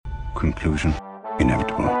Conclusion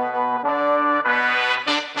inevitable.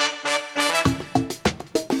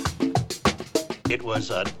 It was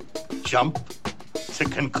a jump to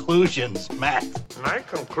conclusions, Matt. My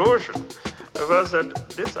conclusion was that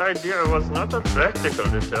this idea was not a practical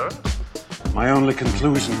deterrent. My only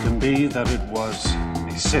conclusion can be that it was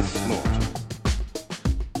a Sith Lord.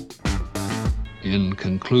 In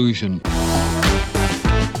conclusion.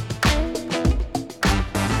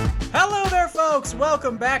 Hello there, folks!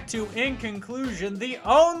 Welcome back to In Conclusion, the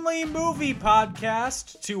only movie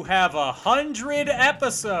podcast to have 100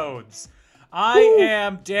 episodes. I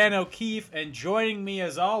am Dan O'Keefe, and joining me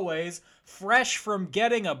as always, fresh from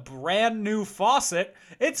getting a brand new faucet,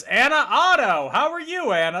 it's Anna Otto. How are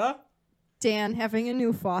you, Anna? Dan, having a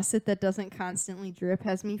new faucet that doesn't constantly drip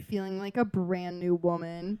has me feeling like a brand new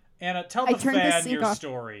woman. Anna, tell the fan your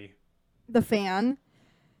story. The fan?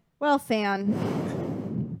 Well,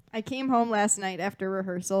 fan. I came home last night after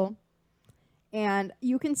rehearsal, and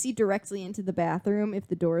you can see directly into the bathroom if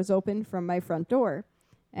the door is open from my front door.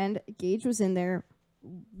 And Gage was in there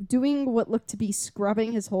doing what looked to be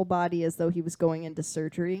scrubbing his whole body as though he was going into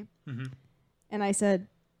surgery. Mm-hmm. And I said,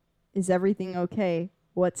 "Is everything okay?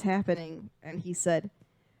 What's happening?" And he said,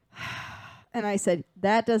 and I said,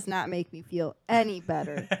 "That does not make me feel any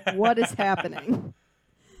better. What is happening?"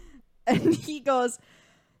 And he goes,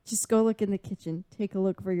 "Just go look in the kitchen. Take a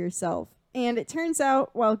look for yourself." And it turns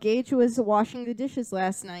out while Gage was washing the dishes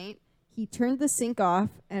last night, he turned the sink off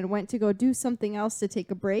and went to go do something else to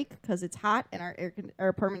take a break because it's hot and our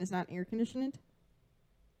apartment is not air conditioned.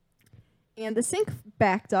 And the sink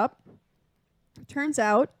backed up. Turns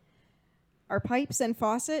out our pipes and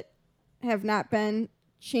faucet have not been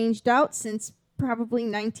changed out since probably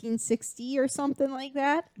 1960 or something like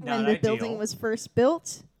that, when the building was first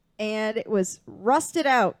built, and it was rusted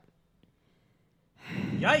out.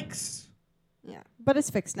 Yikes. Yeah, but it's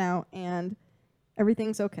fixed now, and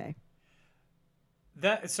everything's okay.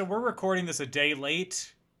 So we're recording this a day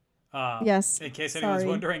late. Yes. In case anyone's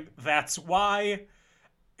wondering, that's why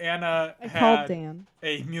Anna called Dan.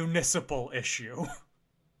 A municipal issue.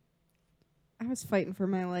 I was fighting for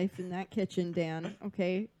my life in that kitchen, Dan.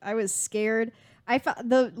 Okay, I was scared. I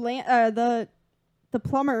found the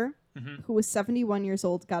plumber, who was 71 years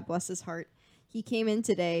old. God bless his heart. He came in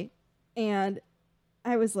today, and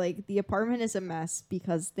I was like, the apartment is a mess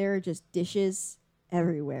because there are just dishes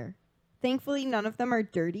everywhere. Thankfully, none of them are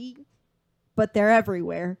dirty, but they're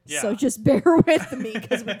everywhere. Yeah. So just bear with me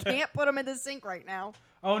because we can't put them in the sink right now.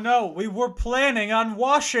 Oh no, we were planning on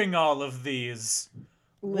washing all of these.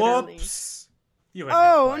 Literally. Whoops. You had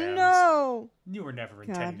no plans. No. You were never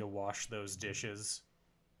intending to wash those dishes.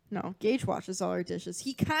 No, Gage washes all our dishes.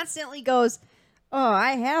 He constantly goes, "Oh,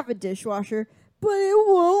 I have a dishwasher, but it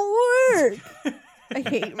won't work." I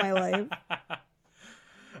hate my life.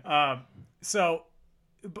 So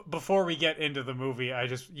before we get into the movie,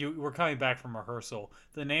 you were coming back from rehearsal.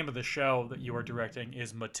 The name of the show that you are directing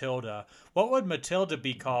is Matilda. What would Matilda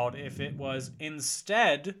be called if it was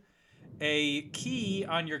instead a key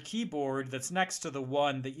on your keyboard that's next to the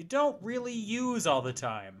one that you don't really use all the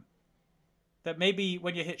time? That maybe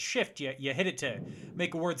when you hit shift, you hit it to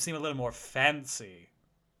make a word seem a little more fancy.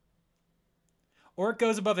 Or it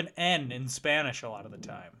goes above an N in Spanish a lot of the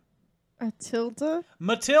time. A tilde?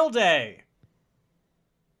 Matilde!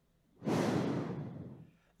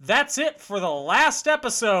 That's it for the last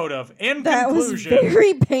episode of In Conclusion. That was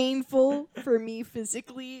very painful for me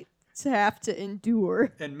physically to have to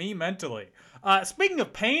endure. And me mentally. Speaking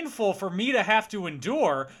of painful for me to have to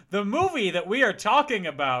endure, the movie that we are talking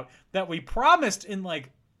about that we promised in like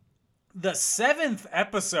the 7th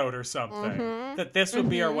episode or something, that this would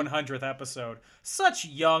be our 100th episode. Such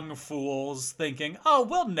young fools thinking, oh,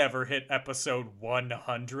 we'll never hit episode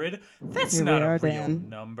 100. That's not a real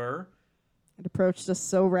number. It approached us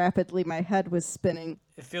so rapidly, my head was spinning.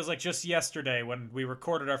 It feels like just yesterday when we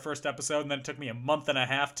recorded our first episode, and then it took me a month and a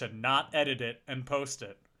half to not edit it and post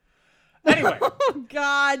it. Anyway. Oh,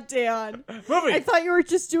 God, Dan. Movie. I thought you were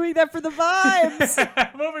just doing that for the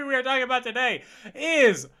vibes. Movie we are talking about today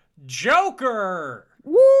is Joker.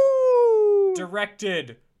 Woo!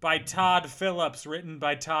 Directed by Todd Phillips, written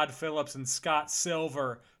by Todd Phillips and Scott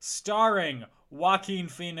Silver, starring Joaquin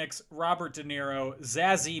Phoenix, Robert De Niro,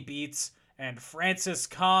 Zazie Beetz, and Francis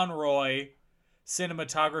Conroy.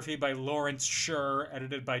 Cinematography by Lawrence Sher,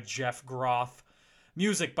 edited by Jeff Groff.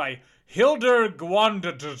 Music by Hildur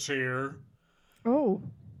Guðnadóttir. Oh.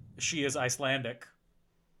 She is Icelandic.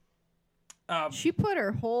 She put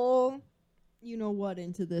her whole, you know what,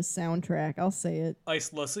 into this soundtrack. I'll say it.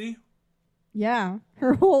 Ice Lucy? Yeah,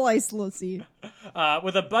 her whole Ice Lucy.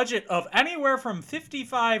 With a budget of anywhere from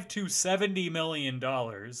 $55 to $70 million.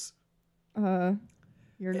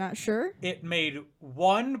 You're not sure? It made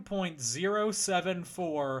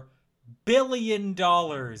 $1.074 billion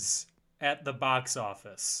at the box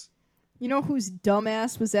office. You know whose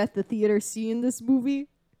dumbass was at the theater seeing this movie?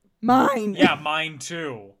 Mine. Yeah, mine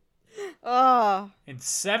too. Oh. In I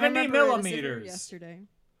 70 remember I was sitting here millimeters. yesterday.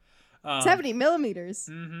 70 millimeters.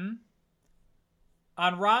 Mm-hmm.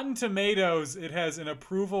 On Rotten Tomatoes, it has an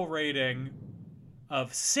approval rating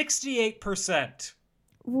of 68%.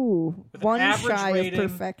 Ooh, With an one average shy of rating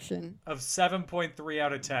perfection. of 7.3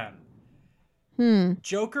 out of 10.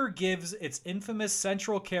 Joker gives its infamous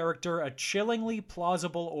central character a chillingly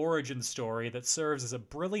plausible origin story that serves as a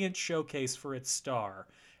brilliant showcase for its star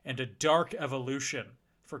and a dark evolution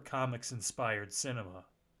for comics-inspired cinema.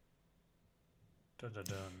 Dun dun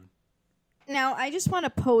dun. Now, I just want to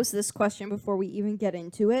pose this question before we even get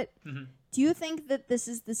into it. Mhm. Do you think that this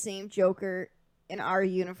is the same Joker in our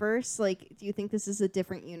universe? Like, do you think this is a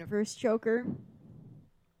different universe Joker?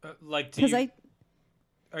 Like, Because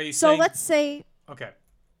are you So saying... let's Okay.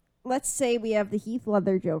 say we have the Heath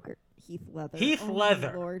Ledger Joker. Heath Ledger. Heath Oh, Ledger.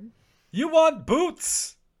 my Lord. You want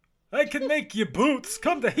boots? I can make you boots.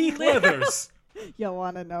 Come to Heath Leathers. You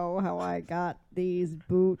want to know how I got these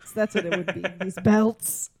boots? That's what it would be. These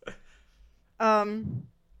belts. Okay,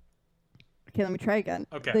 let me try again.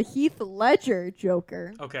 Okay. The Heath Ledger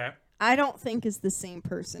Joker, Okay. I don't think is the same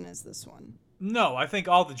person as this one. No, I think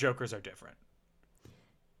all the Jokers are different.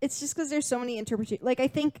 It's just because there's so many interpretations. Like, I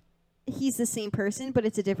think he's the same person, but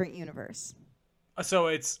it's a different universe.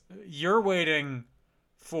 So you're waiting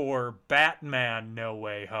for Batman No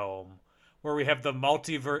Way Home, where we have the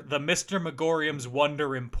Mr. Megorium's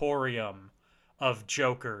Wonder Emporium of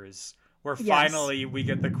Jokers, where Yes. finally we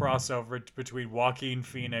get the crossover between Joaquin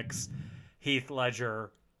Phoenix, Heath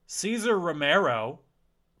Ledger, Cesar Romero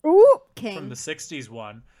Ooh, King. from the 60s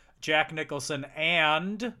one, Jack Nicholson,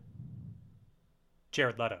 and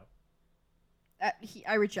Jared Leto.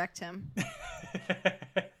 I reject him.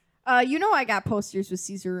 You know I got posters with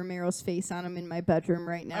Cesar Romero's face on them in my bedroom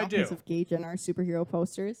right now I do. because of Gage and our superhero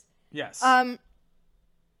posters. Yes.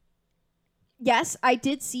 Yes, I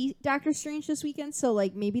did see Doctor Strange this weekend, so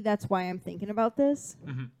like maybe that's why I'm thinking about this.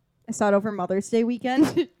 Mm-hmm. I saw it over Mother's Day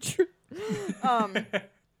weekend.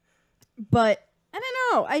 But I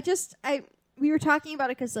don't know. We were talking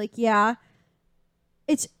about it because like there's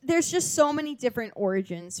just so many different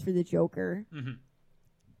origins for the Joker, Mm-hmm.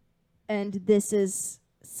 and this is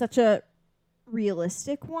such a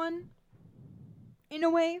realistic one in a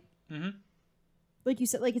way. Mm-hmm. Like you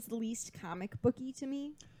said, like it's the least comic booky to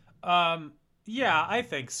me. Yeah, I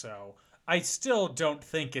think so. I still don't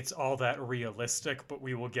think it's all that realistic, but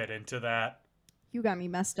we will get into that. You got me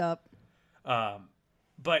messed up.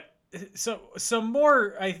 But so some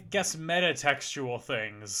more, I guess, metatextual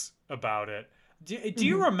things about it. Do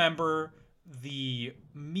you remember the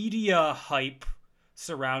media hype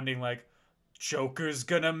surrounding like Joker's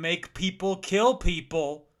gonna make people kill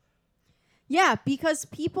people? Yeah, because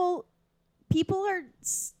people are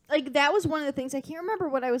like, that was one of the things. I can't remember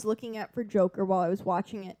what I was looking at for Joker while I was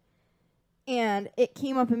watching it, and it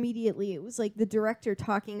came up immediately. It was like the director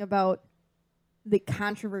talking about the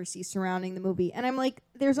controversy surrounding the movie, and I'm like,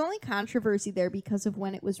 there's only controversy there because of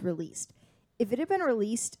when it was released. If it had been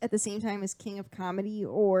released at the same time as King of Comedy,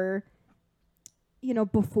 or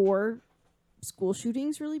before school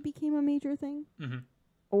shootings really became a major thing, Mm-hmm.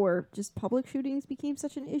 or just public shootings became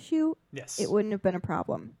such an issue, Yes. it wouldn't have been a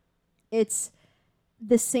problem. It's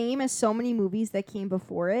the same as so many movies that came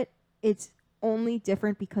before it. It's only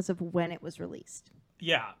different because of when it was released.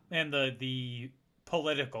 Yeah, and the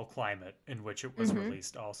political climate in which it was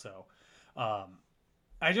released also.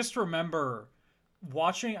 I just remember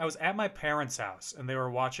watching, I was at my parents' house, and they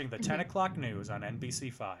were watching the 10 o'clock news on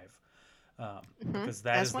NBC5, because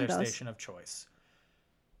that As is one their does. station of choice.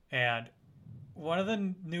 And one of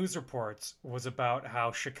the news reports was about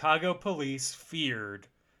how Chicago police feared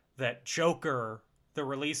that the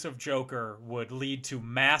release of Joker would lead to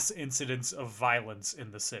mass incidents of violence in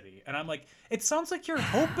the city. And I'm like, it sounds like you're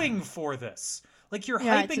hoping for this. Like you're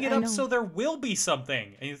Yeah, hyping it I up know. so there will be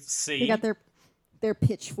something. And you see, They got their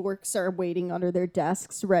pitchforks are waiting under their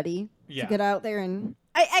desks ready Yeah. to get out there. And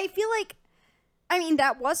I feel like, I mean,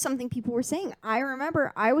 that was something people were saying. I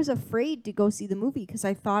remember I was afraid to go see the movie because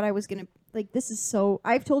I thought I was going to, like, this is so,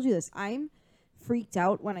 I've told you this. I'm freaked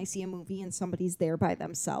out when I see a movie and somebody's there by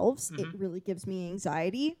themselves. It really gives me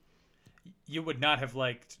anxiety. you would not have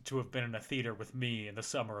liked to have been in a theater with me in the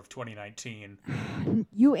summer of 2019.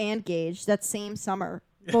 You and Gage, that same summer,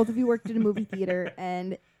 both of you worked in a movie theater,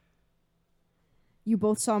 and you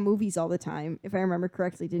both saw movies all the time, if I remember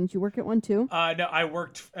correctly. Didn't you work at one too? No, I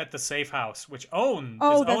worked at the Safe House, which is owned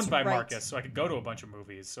that's by right. Marcus, so I could go to a bunch of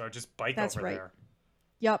movies. So I just bike That's over right. there.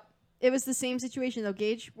 Yep. It was the same situation, though.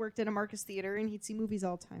 Gage worked at a Marcus theater, and he'd see movies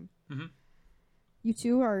all the time. Mhm. You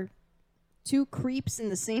two are two creeps in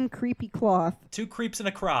the same creepy cloth. Two creeps in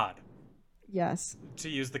a crowd, Yes. to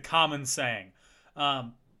use the common saying.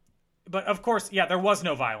 But of course, yeah, there was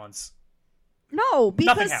no violence. No,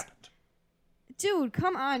 because Nothing happened. dude,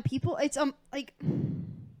 come on, people. It's like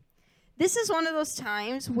this is one of those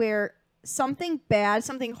times where something bad,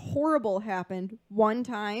 something horrible happened one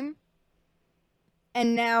time,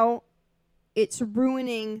 and now it's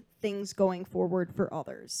ruining things going forward for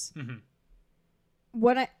others. Mhm.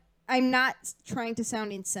 What I'm not trying to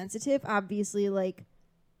sound insensitive, obviously, like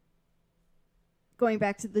going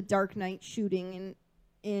back to the Dark Knight shooting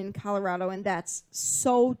in Colorado, and that's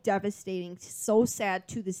so devastating, so sad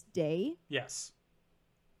to this day. Yes.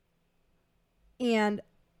 And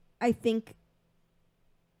I think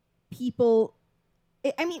people,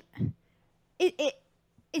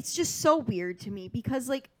 it's just so weird to me because,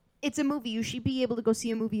 like, it's a movie. You should be able to go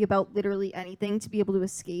see a movie about literally anything to be able to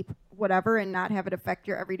escape whatever and not have it affect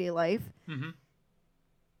your everyday life. Mm-hmm.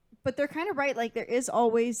 But they're kind of right. Like, there is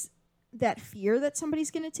always that fear that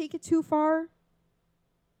somebody's going to take it too far.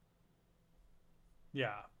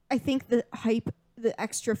 Yeah. I think the hype, the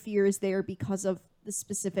extra fear is there because of the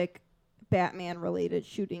specific Batman-related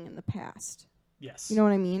shooting in the past. Yes. You know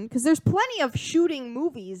what I mean? Because there's plenty of shooting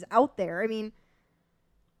movies out there. I mean,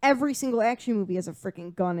 every single action movie has a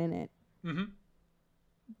freaking gun in it. Mm-hmm.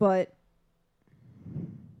 But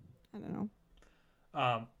I don't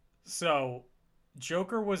know. So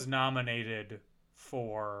Joker was nominated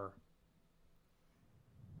for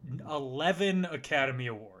 11 Academy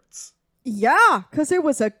Awards. Yeah, because it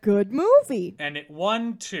was a good movie. And it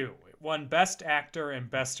won 2. It won Best Actor and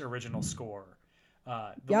Best Original Score.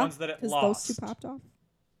 The ones that it lost. Those two popped off.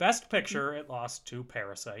 Best Picture, it lost to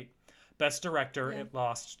Parasite. Best Director, it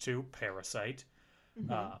lost to Parasite.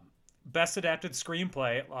 Best Adapted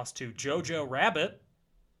Screenplay, it lost to Jojo Rabbit.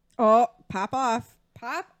 Oh, pop off.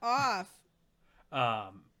 Pop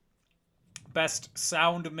off. Best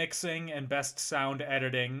Sound Mixing and Best Sound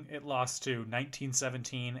Editing, it lost to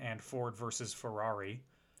 1917 and Ford versus Ferrari.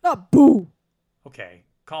 Oh, boo. Okay,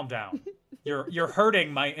 calm down. You're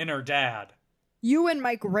hurting my inner dad. You and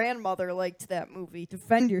my grandmother liked that movie.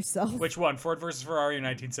 Defend yourself. Which one, Ford versus Ferrari or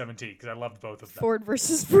 1917? Because I loved both of them. Ford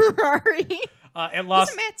versus Ferrari. It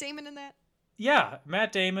lost. Wasn't Matt Damon in that? Yeah,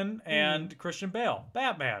 Matt Damon and Christian Bale,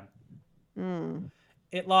 Batman.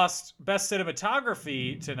 It lost Best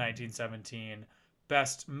Cinematography to 1917,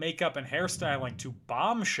 Best Makeup and Hairstyling to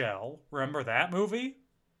Bombshell. Remember that movie?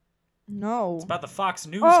 No. It's about the Fox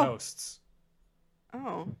News hosts.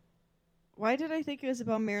 Oh. Why did I think it was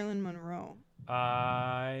about Marilyn Monroe?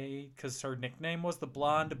 Because her nickname was the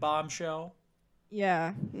Blonde Bombshell.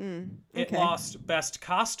 Yeah. It lost Best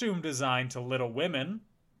Costume Design to Little Women.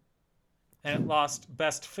 And it lost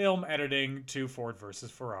Best Film Editing to Ford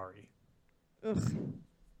versus Ferrari. Ugh. Okay.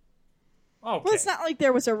 Well, it's not like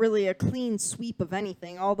there was a clean sweep of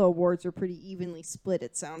anything. All the awards are pretty evenly split,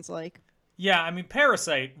 it sounds like. Yeah, I mean,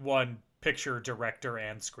 Parasite won Picture, Director,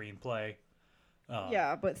 and Screenplay.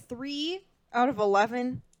 Yeah, but 3 out of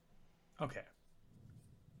 11. Okay.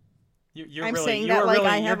 You're I'm really, saying you that were like really,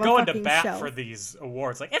 I you're have a going to fucking bat shelf. for these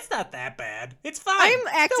awards. Like, it's not that bad. It's fine. I'm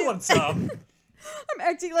acting- Still won some. I'm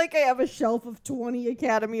acting like I have a shelf of 20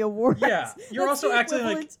 Academy Awards. Yeah, you're That's also the acting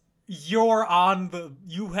like equivalent.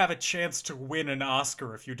 you have a chance to win an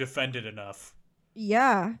Oscar if you defend it enough.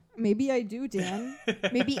 Yeah, maybe I do, Dan.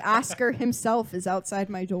 Maybe Oscar himself is outside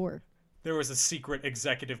my door. There was a secret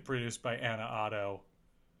executive produced by Anna Otto.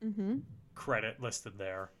 Mm-hmm. Credit listed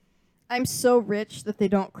there. I'm so rich that they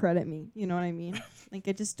don't credit me. You know what I mean? Like,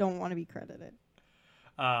 I just don't want to be credited.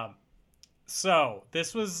 So,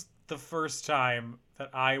 this was the first time that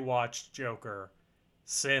I watched Joker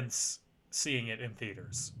since seeing it in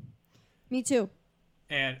theaters. Me too.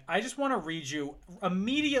 And I just want to read you,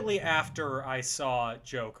 immediately after I saw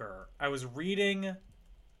Joker, I was reading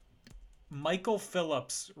Michael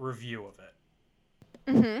Phillips' review of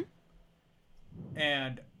it. Mm-hmm.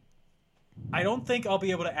 And I don't think I'll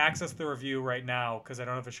be able to access the review right now because I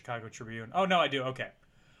don't have a Chicago Tribune. Oh, no, I do. Okay.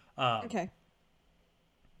 Okay.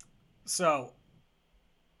 So,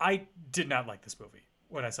 I did not like this movie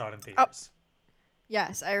when I saw it in theaters.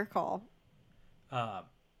 Yes, I recall.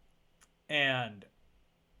 And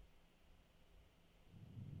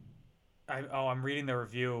I'm reading the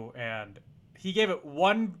review, and he gave it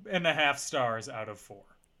 1.5 stars out of 4.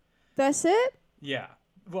 That's it? Yeah.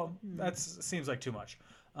 Well, that seems like too much.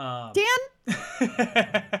 Dan,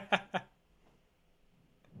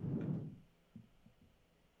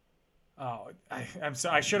 Oh, I'm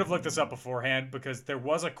sorry. I should have looked this up beforehand because there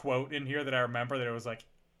was a quote in here that I remember that it was like,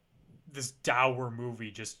 this dour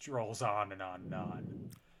movie just rolls on and on and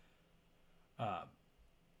on.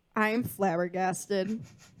 I'm flabbergasted.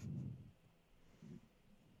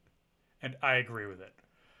 And I agree with it.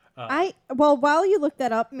 Well, while you look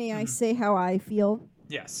that up, may I say how I feel?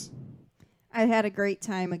 Yes. I had a great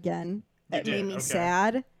time again. It made me okay.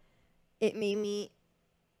 sad. It made me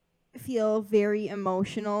feel very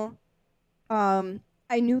emotional.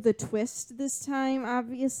 I knew the twist this time,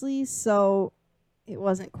 obviously, so it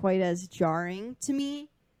wasn't quite as jarring to me.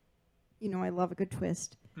 You know, I love a good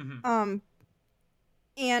twist. Mm-hmm.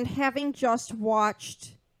 And having just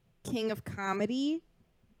watched King of Comedy,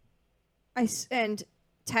 and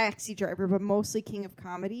Taxi Driver, but mostly King of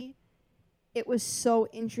Comedy, it was so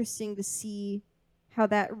interesting to see how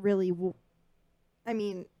that really.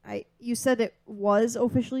 You said it was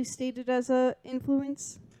officially stated as a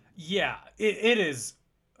influence. Yeah, it is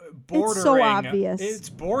bordering. It's so obvious. It's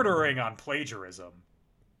bordering on plagiarism.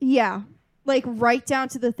 Yeah, like right down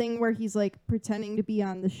to the thing where he's like pretending to be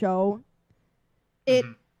on the show.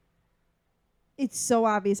 It's so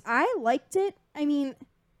obvious. I liked it. I mean,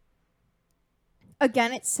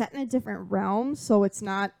 again, it's set in a different realm, so it's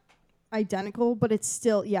not identical, but it's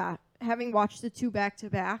still, yeah. Having watched the two back to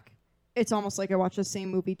back, it's almost like I watched the same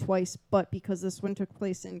movie twice, but because this one took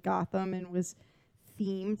place in Gotham and was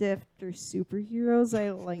themed after superheroes,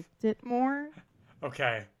 I liked it more.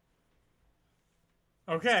 Okay.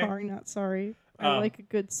 Sorry, not sorry. I like a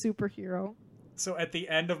good superhero. So at the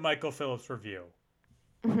end of Michael Phillips' review,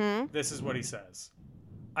 this is what he says.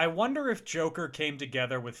 I wonder if Joker came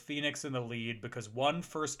together with Phoenix in the lead because one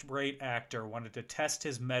first-rate actor wanted to test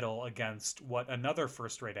his mettle against what another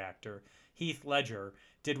first-rate actor, Heath Ledger,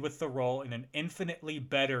 did with the role in an infinitely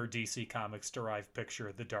better DC Comics-derived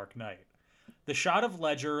picture, The Dark Knight. The shot of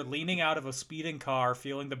Ledger leaning out of a speeding car,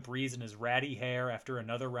 feeling the breeze in his ratty hair after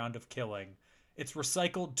another round of killing, it's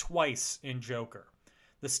recycled twice in Joker.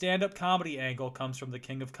 The stand-up comedy angle comes from the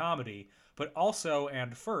King of Comedy, but also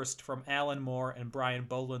and first from Alan Moore and Brian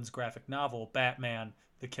Boland's graphic novel, Batman,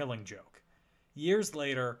 The Killing Joke. Years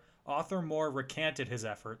later, author Moore recanted his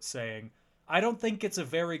efforts, saying, I don't think it's a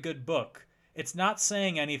very good book. It's not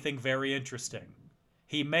saying anything very interesting.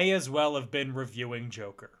 He may as well have been reviewing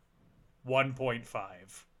Joker.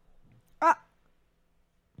 1.5.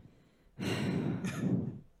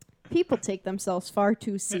 People take themselves far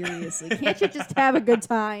too seriously. Can't you just have a good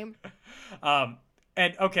time?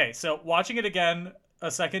 And okay, so watching it again a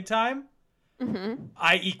second time,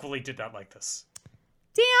 I equally did not like this.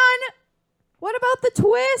 Dan, what about the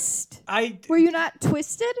twist? Were you not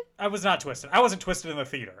twisted? I was not twisted. I wasn't twisted in the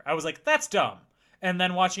theater. I was like, that's dumb. And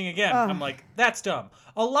then watching again, I'm like, that's dumb.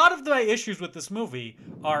 A lot of my issues with this movie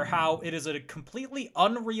are how it is a completely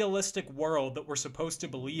unrealistic world that we're supposed to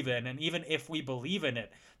believe in, and even if we believe in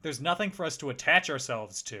it, there's nothing for us to attach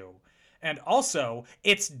ourselves to. And also,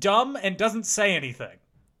 it's dumb and doesn't say anything.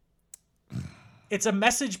 It's a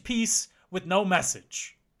message piece with no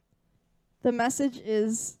message. The message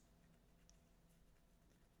is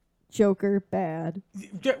Joker bad.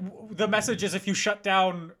 The message is if you shut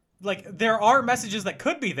down... Like, there are messages that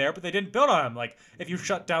could be there, but they didn't build on them. Like, if you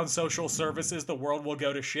shut down social services, the world will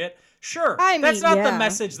go to shit. Sure. That's not the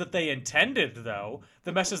message that they intended, though.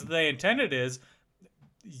 The message that they intended is,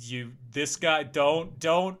 this guy, don't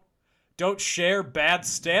share bad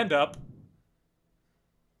stand-up.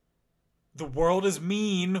 The world is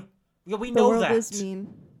mean. We know that. The world is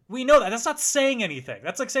mean. We know that. That's not saying anything.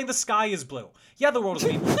 That's like saying the sky is blue. Yeah, the world is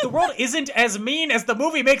mean. The world isn't as mean as the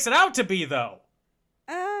movie makes it out to be, though.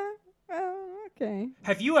 Okay.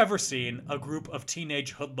 Have you ever seen a group of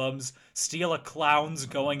teenage hoodlums steal a clown's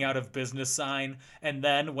going out of business sign, and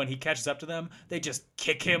then when he catches up to them, they just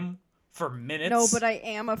kick him for minutes? No, but I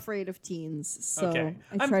am afraid of teens, so okay.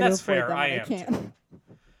 I try to avoid fair. them when I can.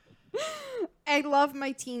 I love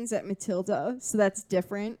my teens at Matilda, so that's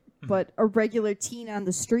different. But a regular teen on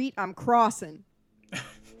the street, I'm crossing.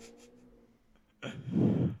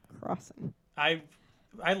 I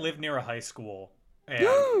live near a high school.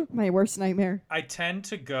 And my worst nightmare. I tend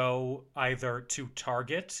to go either to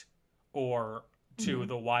Target or to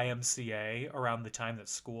the YMCA around the time that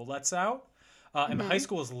school lets out. And the high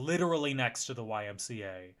school is literally next to the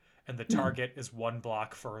YMCA, and the Target is one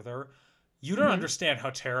block further. You don't understand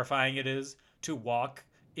how terrifying it is to walk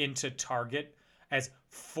into Target as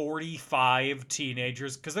 45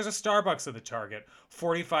 teenagers, because there's a Starbucks at the Target.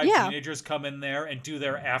 45 teenagers come in there and do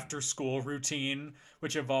their after-school routine,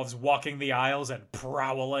 which involves walking the aisles and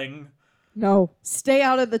prowling. No, stay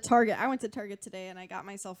out of the Target. I went to Target today and I got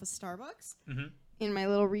myself a Starbucks Mm-hmm. in my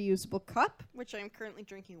little reusable cup, which I'm currently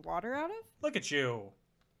drinking water out of. Look at you.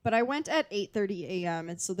 But I went at 8:30 a.m.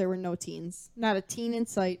 and so there were no teens. Not a teen in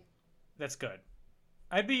sight. That's good.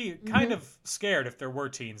 I'd be kind of scared if there were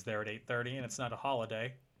teens there at 8:30 and it's not a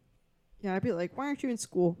holiday. Yeah, I'd be like, why aren't you in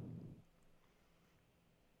school?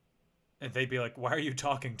 And they'd be like, why are you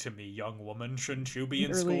talking to me, young woman? Shouldn't you be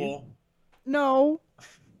in Literally. school? No.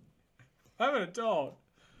 I'm an adult.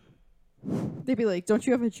 They'd be like, don't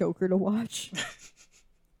you have a Joker to watch?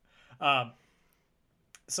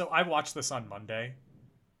 So I watched this on Monday.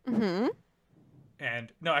 Mm-hmm.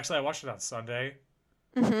 And no, actually I watched it on Sunday.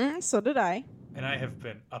 Mm-hmm. So did I. And I have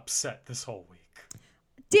been upset this whole week.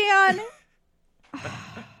 Dan!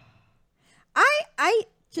 I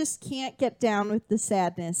just can't get down with the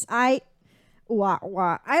sadness. I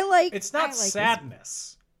like... It's not I like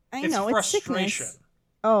sadness. I It's know, frustration. it's sickness.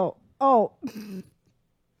 Oh.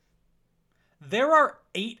 There are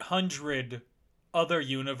 800 other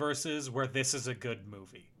universes where this is a good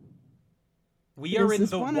movie. We are This in is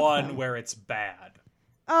the one of one them. where it's bad.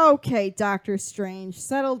 Okay, Doctor Strange,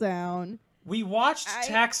 settle down. We watched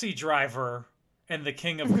Taxi Driver and The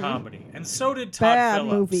King of Comedy, and so did Todd Bad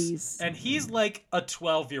Phillips. movies. And he's like a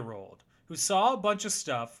 12-year-old who saw a bunch of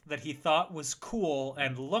stuff that he thought was cool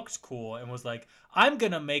and looked cool and was like, I'm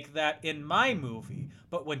going to make that in my movie.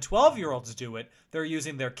 But when 12-year-olds do it, they're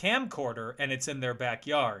using their camcorder and it's in their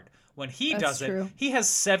backyard. When he That's does true. it, he has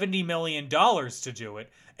 $70 million to do it,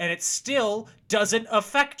 and it still doesn't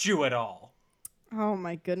affect you at all. Oh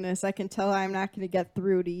my goodness, I can tell I'm not going to get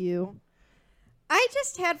through to you. I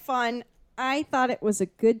just had fun. I thought it was a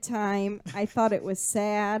good time. I thought it was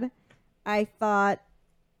sad. I thought,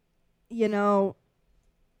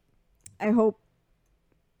 I hope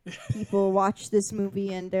people watch this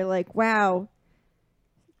movie and they're like, wow,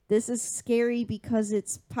 this is scary because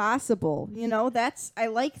it's possible. I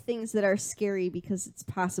like things that are scary because it's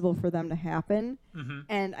possible for them to happen. Mm-hmm.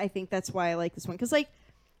 And I think that's why I like this one. Because,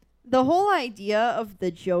 the whole idea of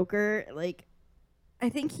the Joker, I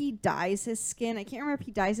think he dyes his skin. I can't remember if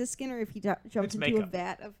he dyes his skin or if he jumps It's into a makeup.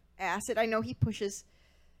 vat of acid. I know he pushes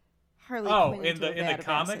Harley Quinn in into a the vat of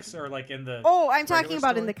comics acid. or like in the Oh, I'm talking regular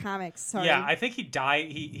about in story? the comics. Sorry. Yeah, I think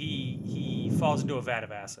he falls into a vat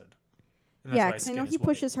of acid. And that's Yeah, why because his I know skin he is white.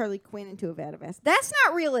 pushes Harley Quinn into a vat of acid. That's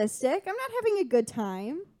not realistic. I'm not having a good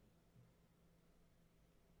time.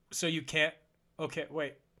 So you can't. Okay,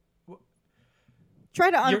 wait. Try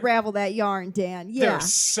to unravel that yarn, Dan. Yeah.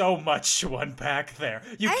 There's so much to unpack there.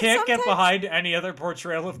 You I can't get sometimes- behind any other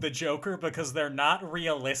portrayal of the Joker because they're not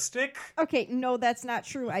realistic. Okay, no, that's not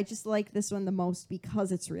true. I just like this one the most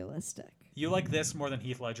because it's realistic. You like this more than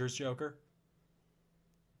Heath Ledger's Joker?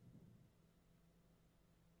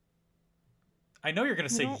 I know you're going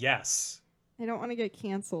to say No. yes. I don't want to get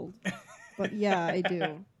canceled, but yeah, I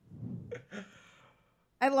do.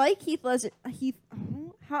 I like Heath Ledger.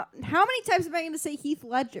 How many times am I going to say Heath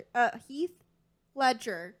Ledger? Heath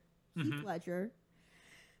Ledger. Heath Ledger.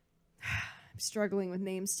 I'm struggling with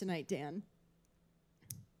names tonight, Dan.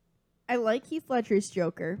 I like Heath Ledger's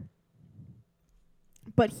Joker,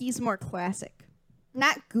 but he's more classic.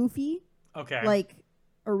 Not goofy, Okay. like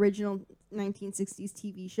original 1960s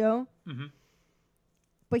TV show. Mhm.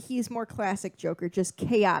 But he's more classic Joker, just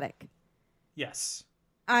chaotic. Yes.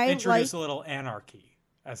 I Introduce like. a little anarchy,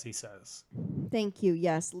 as he says. Thank you.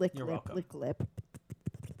 Yes, lick You're lip, welcome. lick lip.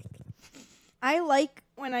 I like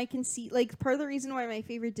when I can see, part of the reason why my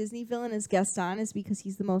favorite Disney villain is Gaston is because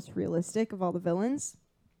he's the most realistic of all the villains.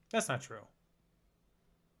 That's not true.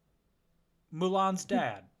 Mulan's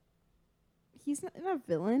dad. He's not a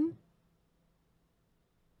villain.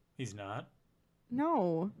 He's not.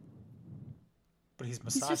 No. But he's He's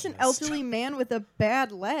misogynist. just an elderly man with a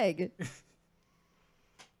bad leg.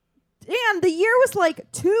 Damn, the year was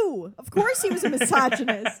 2. Of course he was a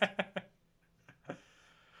misogynist.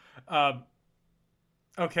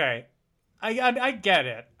 Okay. I get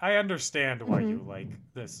it. I understand why you like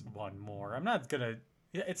this one more. I'm not gonna...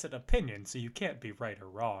 It's an opinion, so you can't be right or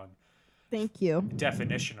wrong. Thank you.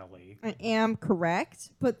 Definitionally. I am correct,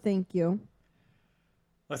 but thank you.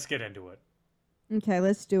 Let's get into it. Okay,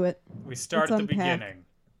 let's do it. We start Let's at the unpack. beginning.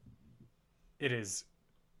 It is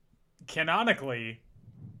canonically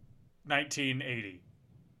 1980.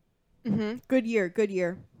 Good year, good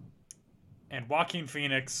year. And Joaquin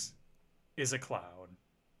Phoenix is a clown.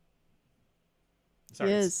 Sorry,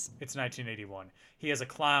 He it's- is. It's 1981. He is a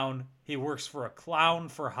clown. He works for a clown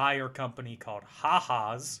for hire company called Ha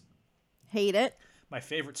Ha's, Hate it. my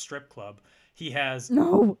favorite strip club. He has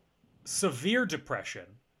No. severe depression,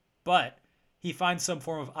 but he finds some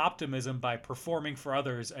form of optimism by performing for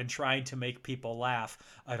others and trying to make people laugh.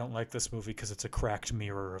 I don't like this movie because it's a cracked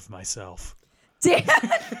mirror of myself. Dan!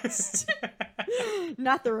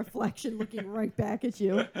 Not the reflection looking right back at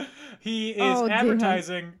you. He is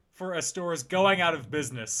advertising for a store's going out of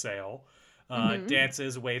business sale.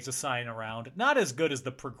 Dances, waves a sign around. Not as good as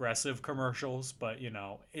the Progressive commercials, but,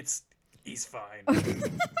 he's fine. My favorite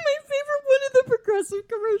one of the Progressive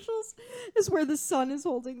commercials is where the son is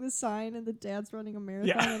holding the sign and the dad's running a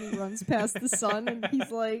marathon and he runs past the son and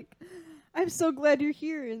he's like, I'm so glad you're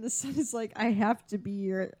here. And the son is like, I have to be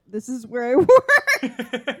here. This is where I work.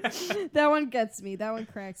 That one gets me. That one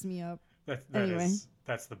cracks me up.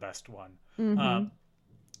 That's the best one.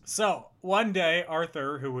 So one day,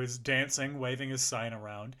 Arthur, who is dancing, waving his sign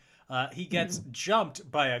around, he gets jumped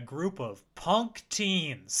by a group of punk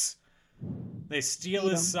teens. They steal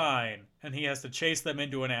his sign, and he has to chase them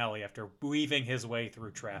into an alley after weaving his way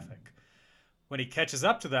through traffic. When he catches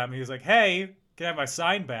up to them, he's like, hey, can I have my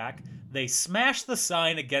sign back? They smash the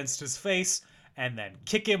sign against his face and then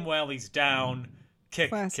kick him while he's down.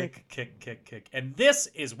 Kick. And this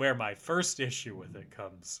is where my first issue with it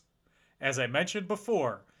comes. As I mentioned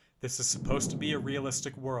before, this is supposed to be a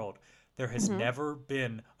realistic world. There has never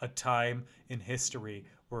been a time in history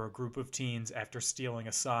where a group of teens, after stealing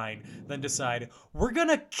a sign, then decide, we're going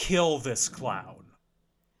to kill this clown.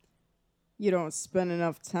 You don't spend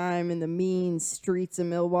enough time in the mean streets of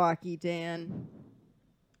Milwaukee, Dan.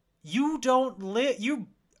 You don't live... You're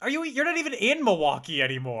not even in Milwaukee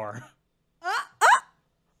anymore.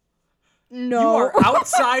 No. You are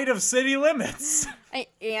outside of city limits. I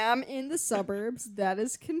am in the suburbs. That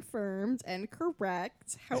is confirmed and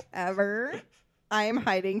correct. However, I am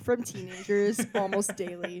hiding from teenagers almost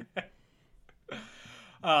daily.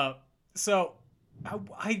 So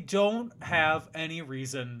I don't have any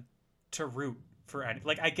reason to root for any.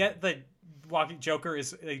 Like, I get that Walking Joker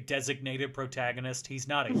is a designated protagonist. He's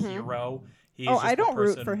not a hero. He's just I don't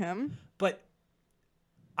person. root for him. But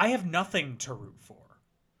I have nothing to root for.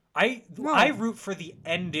 I root for the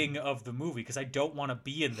ending of the movie because I don't want to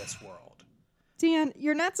be in this world. Dan,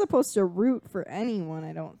 you're not supposed to root for anyone,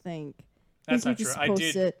 I don't think. That's not true.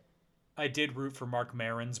 I did root for Mark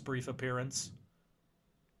Maron's brief appearance.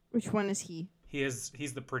 Which one is he? He's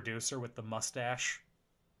the producer with the mustache.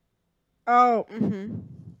 Oh,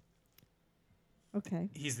 Okay.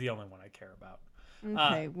 He's the only one I care about.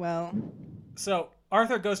 Okay, well. So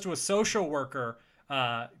Arthur goes to a social worker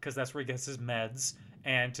because that's where he gets his meds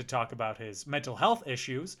and to talk about his mental health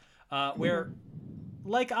issues, where,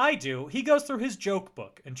 like I do, he goes through his joke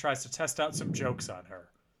book and tries to test out some jokes on her.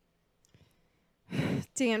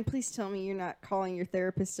 Dan, please tell me you're not calling your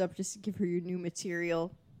therapist up just to give her your new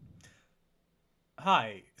material.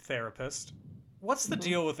 Hi, therapist. What's the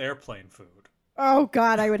deal with airplane food? Oh,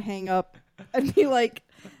 God, I would hang up. I'd be like,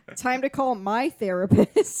 time to call my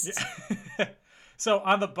therapist. Yeah. So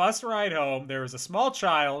on the bus ride home, there is a small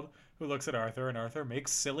child who looks at Arthur, and Arthur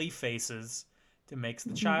makes silly faces to make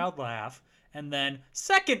the child laugh. And then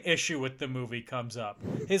second issue with the movie comes up.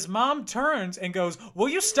 His mom turns and goes, will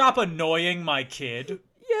you stop annoying my kid?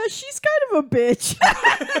 Yeah, she's kind of a bitch.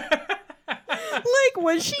 Like,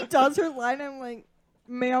 when she does her line, I'm like,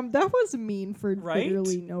 ma'am, that was mean for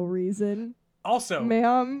literally no reason. Also,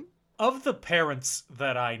 ma'am, of the parents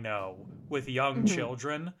that I know with young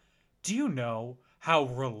children, do you know how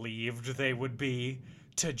relieved they would be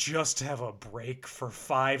to just have a break for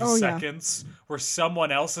 5 seconds where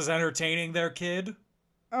someone else is entertaining their kid?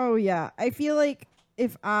 Oh, yeah. I feel like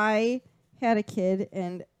if I had a kid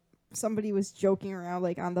and somebody was joking around,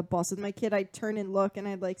 like, on the bus with my kid, I'd turn and look and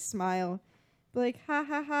I'd, like, smile. Be like, ha,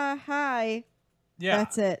 ha, ha, hi. Yeah.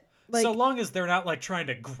 That's it. Like, so long as they're not, like, trying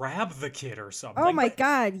to grab the kid or something. Oh, my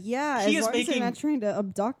God, yeah. As long as they're not trying to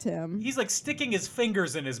abduct him. He's, like, sticking his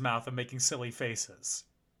fingers in his mouth and making silly faces.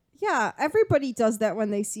 Yeah, everybody does that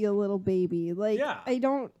when they see a little baby. Like, yeah. I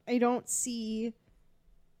don't see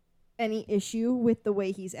any issue with the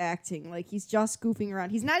way he's acting. Like, he's just goofing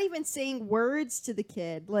around. He's not even saying words to the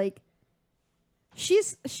kid. Like,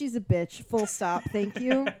 she's a bitch. Full stop. Thank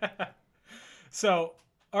you. So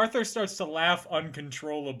Arthur starts to laugh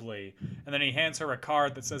uncontrollably, and then he hands her a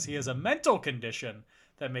card that says he has a mental condition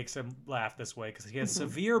that makes him laugh this way because he has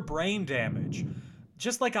severe brain damage,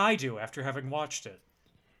 just like I do after having watched it.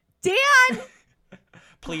 Dan!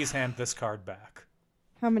 Please hand this card back.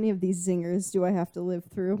 How many of these zingers do I have to live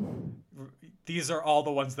through? These are all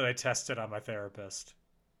the ones that I tested on my therapist.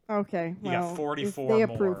 Okay, you got 44 they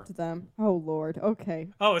more. Approved them. Oh, Lord. Okay.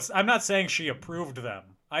 Oh, I'm not saying she approved them.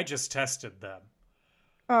 I just tested them.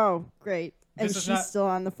 Oh, great. And she's still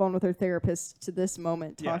on the phone with her therapist to this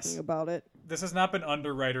moment talking about it. this has not been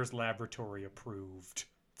Underwriters Laboratory approved.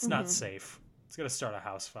 It's not safe. It's gonna start a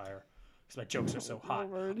house fire. Because my jokes are so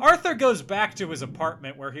hot. Lord. Arthur goes back to his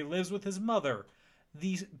apartment where he lives with his mother.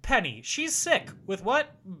 Penny. She's sick with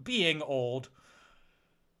what? Being old.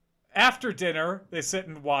 After dinner, they sit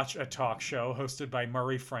and watch a talk show hosted by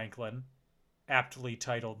Murray Franklin, aptly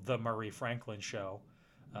titled The Murray Franklin Show.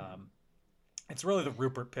 It's really the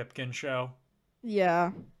Rupert Pipkin show.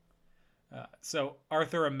 Yeah. So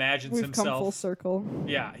Arthur imagines We've himself. come full circle.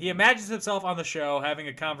 Yeah, he imagines himself on the show having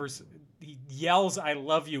a He yells, "I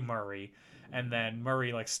love you, Murray," and then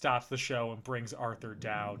Murray stops the show and brings Arthur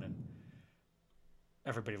down, and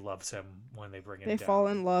everybody loves him when they bring him down. They fall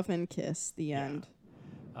in love and kiss. The end.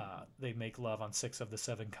 They make love on 6 of the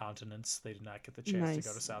 7 continents. They did not get the chance to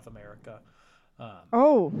go to South America.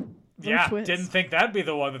 Yeah, twist. didn't think that'd be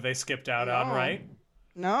the one that they skipped out on, right?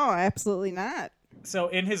 No, absolutely not. So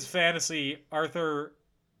in his fantasy, Arthur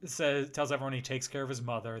tells everyone he takes care of his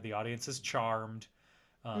mother. The audience is charmed.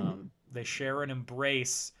 They share an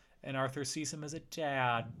embrace, and Arthur sees him as a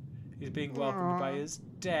dad. He's being welcomed by his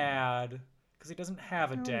dad because he doesn't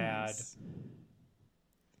have a dad. Nice.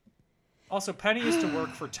 Also, Penny used to work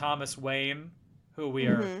for Thomas Wayne, who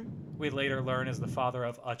we later learn is the father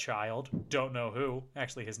of a child. Don't know who.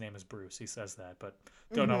 Actually, his name is Bruce. He says that, but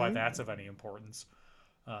don't know why that's of any importance.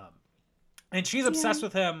 And she's obsessed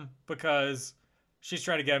with him because she's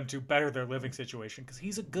trying to get him to better their living situation because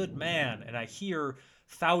he's a good man. And I hear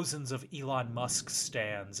thousands of Elon Musk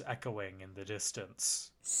stands echoing in the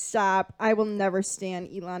distance. Stop. I will never stand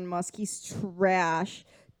Elon Musk. He's trash.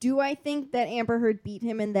 Do I think that Amber Heard beat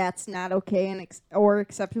him and that's not okay and or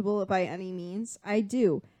acceptable by any means? I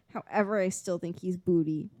do. However, I still think he's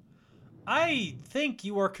booty. I think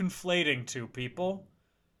you are conflating two people.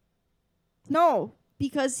 No,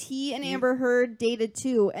 because he and Amber Heard dated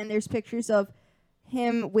too, and there's pictures of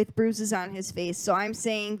him with bruises on his face. So I'm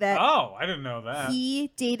saying that Oh, I didn't know that. he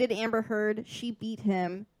dated Amber Heard. She beat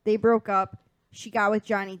him. They broke up. She got with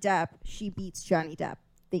Johnny Depp. She beats Johnny Depp.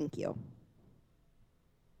 Thank you.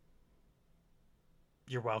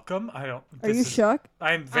 You're welcome. Are you shook?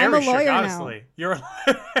 I'm very a lawyer shook, now. honestly. You're.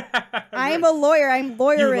 I'm a lawyer. I'm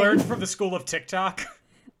lawyering. You learned from the school of TikTok.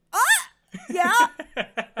 Yeah.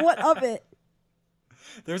 What of it?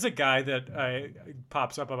 There's a guy that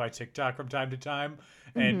pops up on my TikTok from time to time,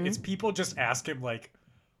 and it's people just ask him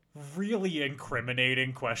really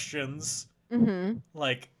incriminating questions.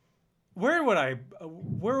 Like, where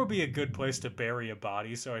would be a good place to bury a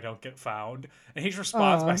body so I don't get found? And he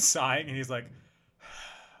responds by sighing, and he's like,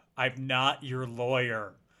 "I'm not your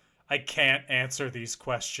lawyer. I can't answer these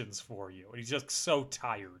questions for you." And he's just so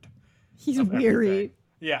tired. He's of weary. everything.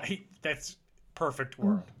 Yeah, that's perfect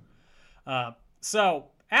word. So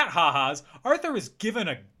at Ha-Ha's, Arthur is given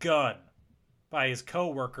a gun by his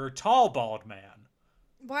co-worker, Tall Bald Man.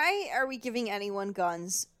 Why are we giving anyone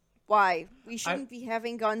guns? Why? We shouldn't be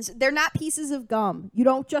having guns. They're not pieces of gum. You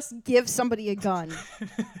don't just give somebody a gun.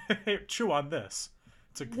 Chew on this.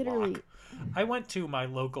 It's a Literally. Glock. I went to my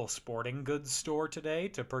local sporting goods store today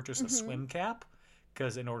to purchase a swim cap,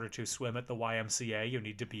 because in order to swim at the YMCA, you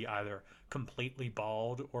need to be either completely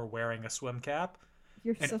bald or wearing a swim cap.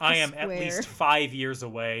 You're And such I a am at square. least 5 years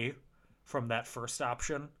away from that first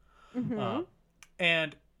option.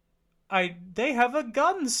 And they have a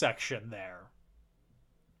gun section there.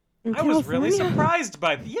 I was really California? surprised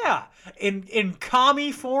by in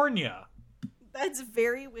California. That's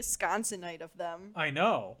very Wisconsinite of them. I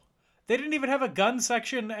know. They didn't even have a gun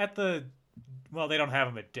section at they don't have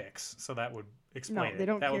them at Dick's, so that would explain No, it. they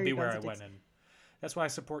don't That would carry be where guns I at went Dick's. in. That's why I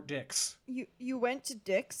support Dick's. You went to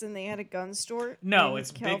Dick's and they had a gun store? No, in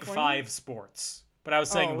it's Big California? 5 Sports. But I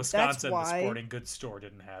was saying in Oh, that's Wisconsin, the why. sporting goods store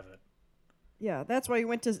didn't have it. Yeah, that's why you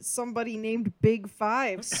went to somebody named Big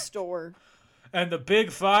 5 store. And the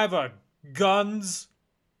Big 5 are guns,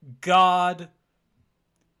 God,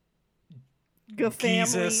 Family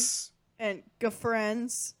Jesus, and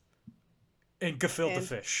friends. and Gefilte And-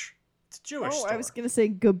 Fish. It's a Jewish Oh, store. I was gonna say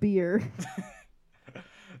beer.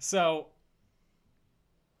 So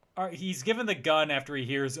he's given the gun after he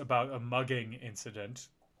hears about a mugging incident.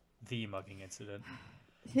 The mugging incident.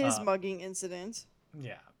 His mugging incident.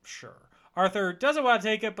 Yeah, sure. Arthur doesn't want to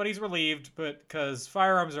take it, but he's relieved because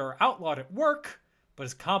firearms are outlawed at work, but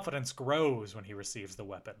his confidence grows when he receives the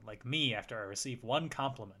weapon, like me after I receive one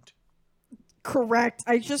compliment. Correct.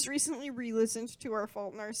 I just recently re-listened to our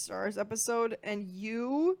Fault in Our Stars episode, and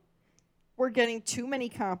you were getting too many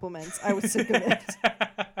compliments. I was sick of it.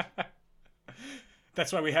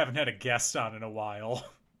 That's why we haven't had a guest on in a while.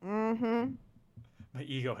 Mm-hmm. My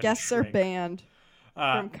ego had Guests to are shrink. banned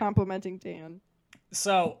from complimenting Dan.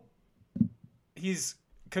 So he's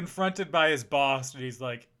confronted by his boss, and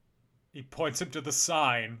he points him to the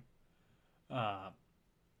sign.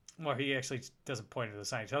 Well, he actually doesn't point to the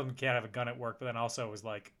sign. He tells him he can't have a gun at work, but then also was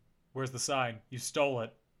like, where's the sign? You stole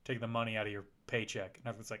it. Take the money out of your paycheck. And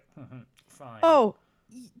everyone's like, fine. Oh,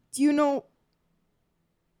 do you know...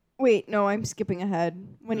 Wait, no, I'm skipping ahead.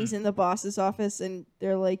 When he's in the boss's office and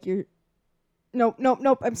they're like, you're...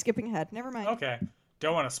 Nope, I'm skipping ahead. Never mind. Okay.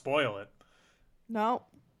 Don't want to spoil it. No.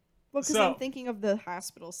 Well, because I'm thinking of the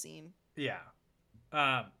hospital scene. Yeah.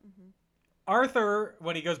 Arthur,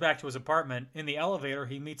 when he goes back to his apartment, in the elevator,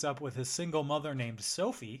 he meets up with his single mother named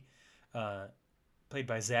Sophie, played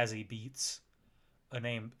by Zazie Beetz. A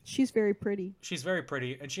name... She's very pretty. She's very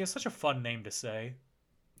pretty, and she has such a fun name to say.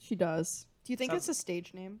 She does. Do you think it's a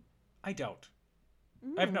stage name? I don't.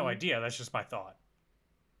 I have no idea. That's just my thought.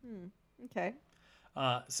 Okay.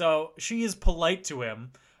 So she is polite to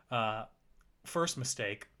him. First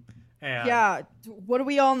mistake. And yeah. What do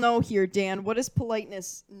we all know here, Dan? What is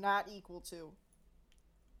politeness not equal to?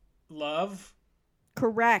 Love?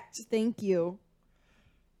 Correct. Thank you.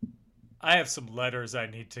 I have some letters I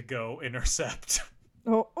need to go intercept.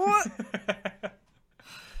 Oh, what?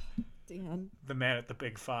 Dan. The man at the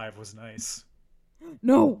Big Five was nice.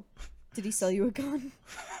 No. Did he sell you a gun?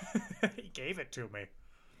 He gave it to me.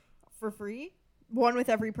 For free? One with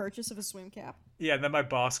every purchase of a swim cap? Yeah, and then my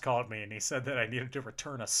boss called me and he said that I needed to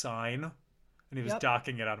return a sign. And he was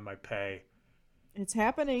docking it out of my pay. It's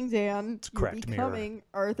happening, Dan. It's a cracked You're becoming mirror.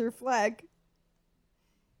 Arthur Fleck.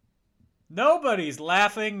 Nobody's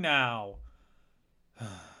laughing now.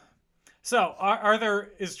 So,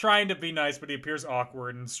 Arthur is trying to be nice, but he appears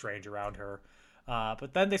awkward and strange around her.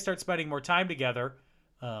 But then they start spending more time together,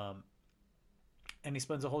 and he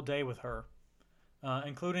spends a whole day with her,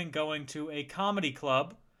 including going to a comedy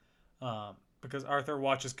club, because Arthur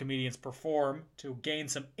watches comedians perform to gain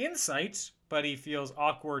some insight, but he feels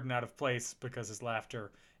awkward and out of place because his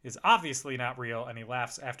laughter is obviously not real, and he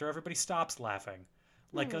laughs after everybody stops laughing,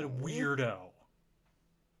 like a weirdo.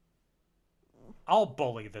 I'll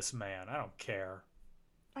bully this man. I don't care.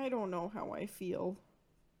 I don't know how I feel.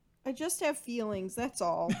 I just have feelings, that's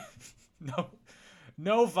all.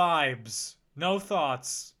 No vibes. No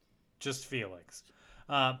thoughts. Just feelings.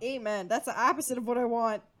 Amen. That's the opposite of what I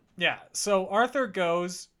want. Yeah, so Arthur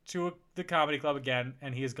goes to the comedy club again,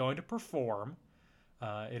 and he is going to perform.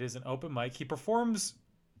 It is an open mic. He performs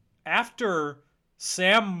after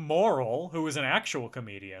Sam Morrill, who is an actual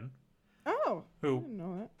comedian. Oh, who I didn't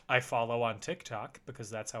know it. I follow on TikTok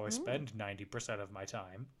because that's how I spend 90% of my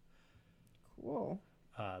time. Cool.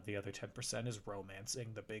 The other 10% is romancing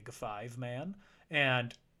the Big Five man.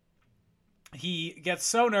 And he gets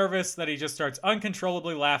so nervous that he just starts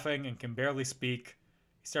uncontrollably laughing and can barely speak.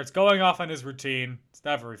 He starts going off on his routine. It's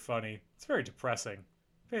not very funny. It's very depressing.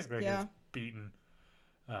 Basically, he's beaten.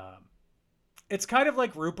 It's kind of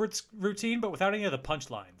like Rupert's routine, but without any of the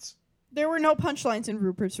punchlines. There were no punchlines in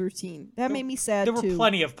Rupert's routine. That made me sad, too. There were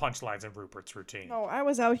plenty of punchlines in Rupert's routine. No, I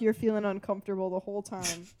was out here feeling uncomfortable the whole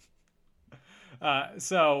time.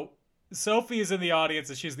 So Sophie is in the audience,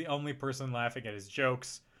 and she's the only person laughing at his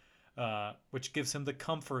jokes, which gives him the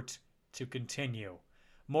comfort to continue.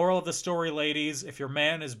 Moral of the story, ladies, if your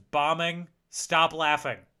man is bombing, stop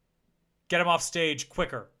laughing. Get him off stage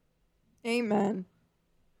quicker. Amen.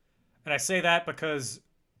 And I say that because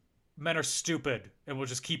men are stupid and will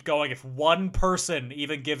just keep going if one person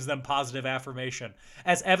even gives them positive affirmation,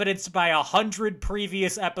 as evidenced by 100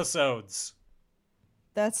 previous episodes.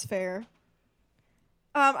 That's fair.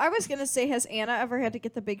 I was going to say, has Anna ever had to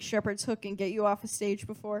get the big shepherd's hook and get you off a stage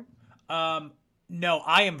before? No,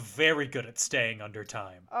 I am very good at staying under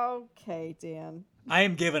time. Okay, Dan. I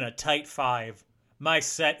am given a tight 5. My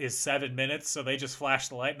set is 7 minutes, so they just flash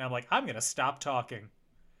the light, and I'm like, I'm going to stop talking.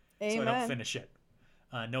 Amen. So I don't finish it.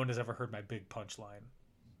 No one has ever heard my big punchline.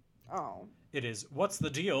 Oh. It is, what's the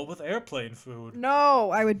deal with airplane food?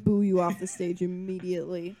 No, I would boo you off the stage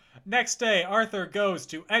immediately. Next day, Arthur goes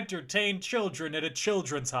to entertain children at a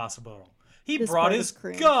children's hospital. He This brought part his is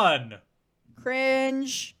cringe. gun.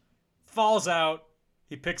 Cringe. Falls out.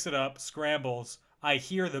 He picks it up, scrambles. I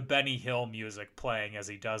hear the Benny Hill music playing as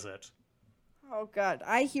he does it. Oh, God.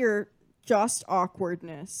 I hear just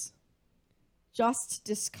awkwardness. Just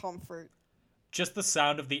discomfort. Just the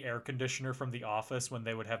sound of the air conditioner from The Office when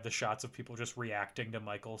they would have the shots of people just reacting to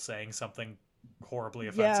Michael saying something horribly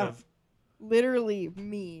offensive. Yeah, literally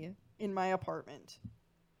me in my apartment.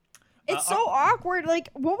 It's so awkward. Like,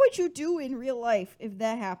 what would you do in real life if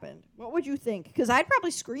that happened? What would you think? Because I'd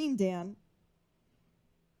probably scream, Dan.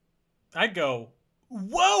 I'd go,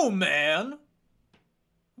 whoa, man!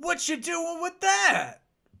 What you doing with that?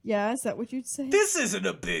 Yeah, is that what you'd say? This isn't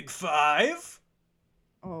a Big Five.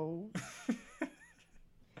 oh.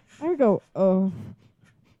 I would go, oh.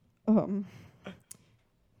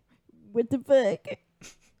 What the fuck?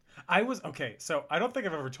 Okay, so I don't think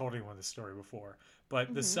I've ever told anyone this story before,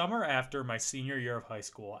 but the summer after my senior year of high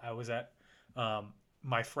school, I was at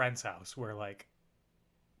my friend's house where like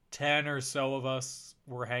 10 or so of us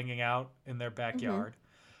were hanging out in their backyard.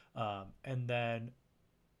 And then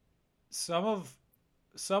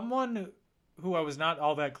someone who I was not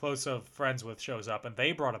all that close of friends with shows up, and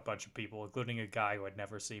they brought a bunch of people, including a guy who I'd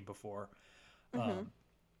never seen before.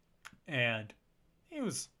 And he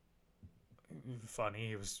was funny.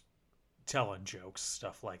 He was telling jokes,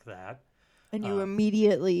 stuff like that. And you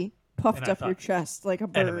immediately puffed up your chest like a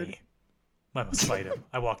bird. Enemy. I must fight him.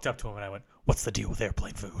 I walked up to him and I went, "What's the deal with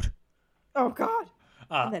airplane food?" Oh, God.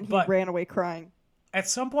 And then he ran away crying. At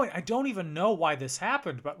some point, I don't even know why this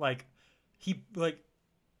happened, but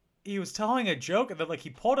he was telling a joke and then he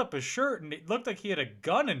pulled up his shirt and it looked like he had a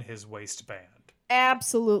gun in his waistband.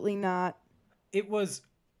 Absolutely not. It was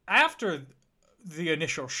after the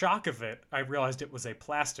initial shock of it, I realized it was a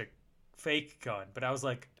plastic fake gun, but I was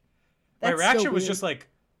like, my reaction was just like,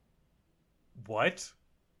 what?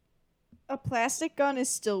 A plastic gun is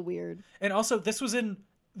still weird. And also, this was in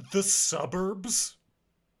the suburbs.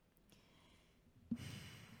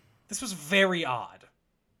 This was very odd.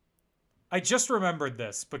 I just remembered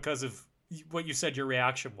this because of what you said your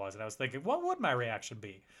reaction was, and I was thinking, what would my reaction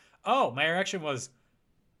be? Oh, my reaction was,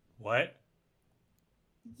 what?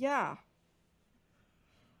 Yeah.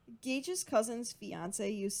 Gage's cousin's fiance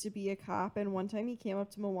used to be a cop, and one time he came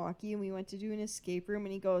up to Milwaukee and we went to do an escape room,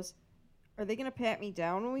 and he goes, "Are they going to pat me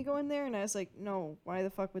down when we go in there?" And I was like, "No, why the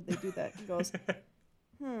fuck would they do that?" He goes,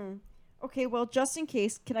 "Okay, well, just in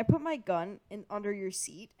case, can I put my gun under your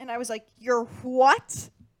seat?" And I was like, "Your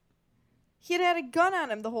what?" He had a gun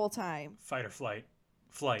on him the whole time. Fight or flight.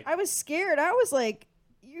 Flight. I was scared. I was like,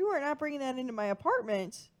 "You are not bringing that into my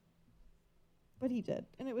apartment." But he did,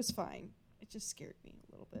 and it was fine. It just scared me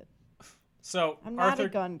a little bit. So I'm not a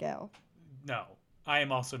gun gal. No, I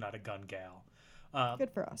am also not a gun gal. Good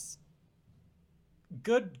for us.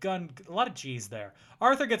 Good gun. A lot of G's there.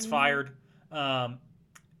 Arthur gets fired.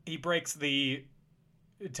 He breaks the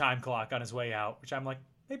time clock on his way out, which I'm like,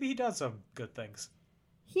 maybe he does some good things.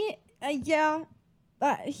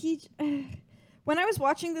 When I was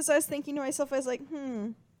watching this, I was thinking to myself, I was like,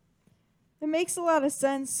 it makes a lot of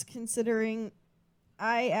sense considering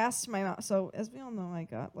I asked my mom. So as we all know, I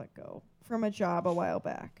got let go from a job a while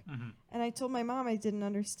back. And I told my mom I didn't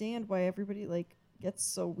understand why everybody gets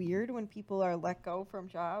so weird when people are let go from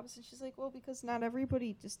jobs. And she's like, well, because not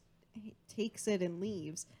everybody just takes it and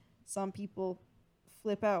leaves. Some people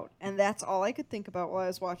flip out. And that's all I could think about while I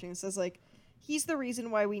was watching this. I was like, he's the reason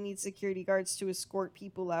why we need security guards to escort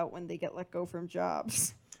people out when they get let go from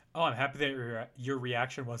jobs. Oh, I'm happy that your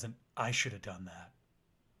reaction wasn't, I should have done that.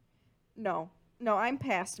 No, I'm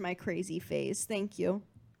past my crazy phase. Thank you.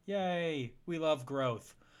 Yay. We love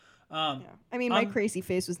growth. Yeah. I mean, my crazy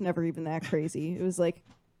phase was never even that crazy. It was like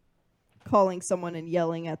calling someone and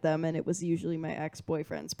yelling at them, and it was usually my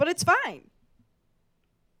ex-boyfriends. But it's fine.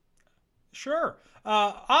 Sure.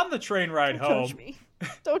 On the train ride home. Judge me.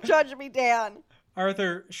 Don't judge me, Dan.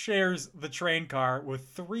 Arthur shares the train car with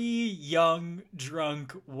 3 young,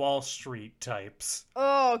 drunk Wall Street types.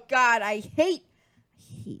 Oh, God, I hate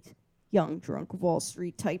young, drunk Wall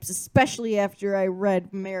Street types, especially after I read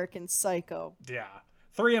American Psycho. Yeah.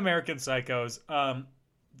 3 American Psychos.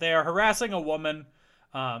 They are harassing a woman.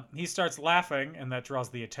 He starts laughing, and that draws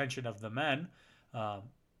the attention of the men,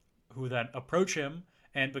 who then approach him.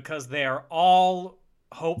 And because they are all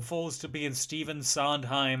hopefuls to be in Stephen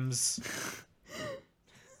Sondheim's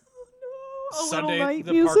Sunday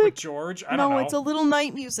the Park with George. I don't know. No, it's a little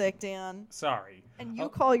night music, Dan. Sorry. And you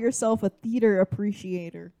call yourself a theater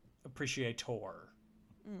appreciator. Appreciator.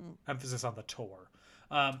 Emphasis on the tour.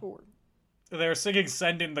 They're singing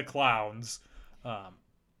 "Send in the Clowns."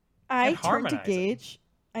 I turned to Gage.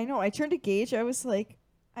 I know. I turned to Gage. I was like,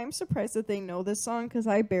 I'm surprised that they know this song because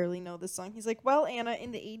I barely know this song. He's like, well, Anna,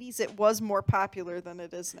 in the 80s, it was more popular than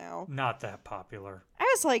it is now. Not that popular. I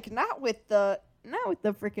was like, not with the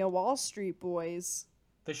freaking Wall Street Boys.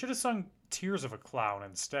 They should have sung "Tears of a Clown"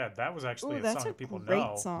 instead. That was actually a song that people know. That's a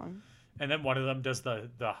great song. And then one of them does the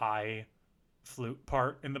high flute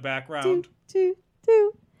part in the background. That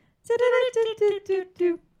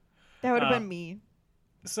would have been me.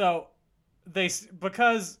 So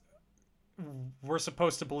because we're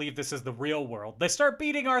supposed to believe this is the real world, they start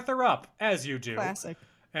beating Arthur up, as you do. Classic.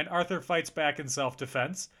 And Arthur fights back in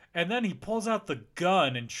self-defense, and then he pulls out the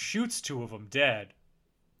gun and shoots 2 of them dead.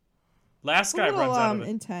 Last guy runs out of it.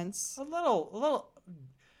 Intense. A little,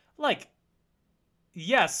 like,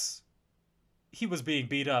 yes, he was being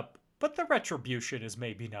beat up, but the retribution is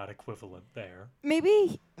maybe not equivalent there.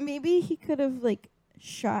 Maybe he could have like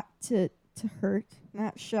shot to hurt,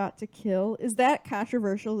 not shot to kill. Is that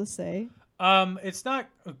controversial to say? It's not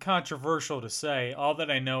controversial to say. All that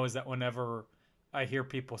I know is that whenever I hear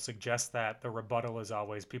people suggest that, the rebuttal is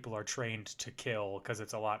always people are trained to kill because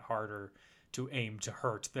it's a lot harder to aim to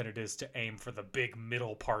hurt than it is to aim for the big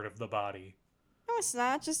middle part of the body. No, it's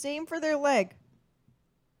not. Just aim for their leg.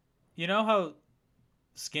 You know how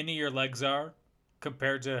skinny your legs are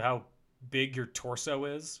compared to how big your torso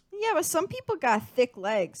is? Yeah, but some people got thick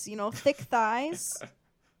legs, thick thighs.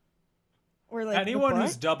 Or like anyone the butt.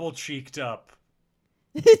 who's double cheeked up,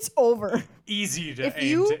 it's over. Easy to If aim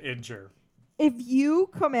you- to injure. If you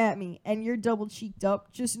come at me and you're double cheeked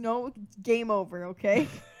up, just know it's game over, okay?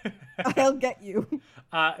 I'll get you.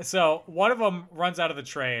 So one of them runs out of the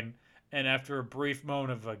train, and after a brief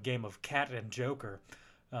moment of a game of cat and Joker,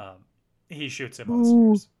 he shoots him on the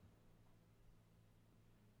Ooh. stairs.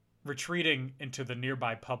 Retreating into the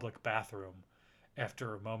nearby public bathroom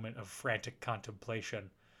after a moment of frantic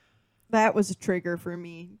contemplation, That was a trigger for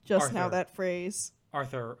me, just now Arthur. that phrase.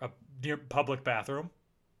 Arthur, a near public bathroom,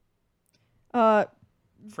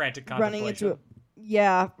 frantic Running contemplation.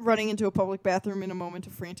 running into a public bathroom in a moment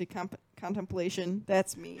of frantic contemplation.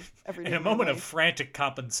 That's me. Every day In a of my moment of life. frantic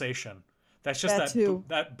compensation. That's just That too.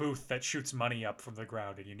 that booth that shoots money up from the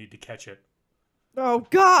ground, and you need to catch it. Oh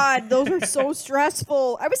God, those are so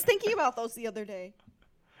stressful. I was thinking about those the other day.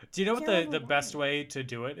 Do you know what Can't the remember best why. way to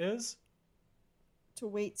do it is? To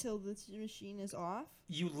wait till the machine is off.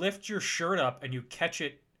 You lift your shirt up and you catch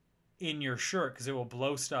it in your shirt because it will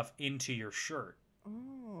blow stuff into your shirt.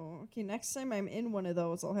 Oh, okay. Next time I'm in one of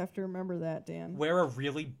those, I'll have to remember that, Dan. Wear a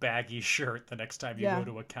really baggy shirt the next time you Yeah. go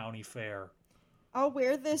to a county fair. I'll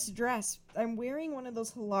wear this dress. I'm wearing one of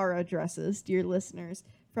those Halara dresses, dear listeners,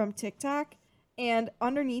 from TikTok, and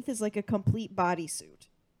underneath is like a complete bodysuit.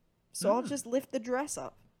 So I'll just lift the dress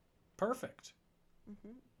up. Perfect.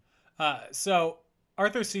 So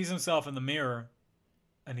Arthur sees himself in the mirror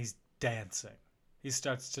and he's dancing. He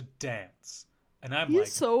starts to dance. And I'm like,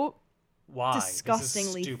 He's so why? This is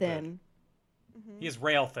disgustingly stupid. thin. He is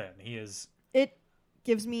rail thin. He is It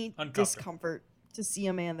gives me Uncomfortable. discomfort to see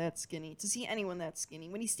a man that skinny, to see anyone that skinny.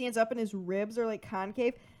 When he stands up and his ribs are like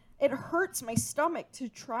concave, it hurts my stomach to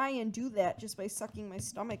try and do that just by sucking my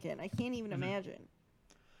stomach in. I can't even imagine.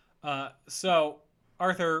 So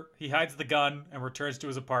Arthur, he hides the gun and returns to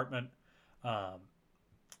his apartment.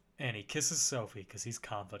 And he kisses Sophie because he's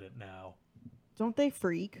confident now. Don't they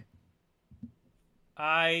freak?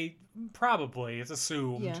 Probably. It's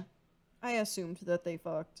assumed. Yeah. I assumed that they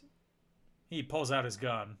fucked. He pulls out his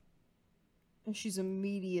gun. And she's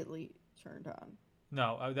immediately turned on.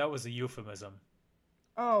 No, that was a euphemism.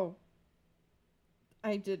 Oh.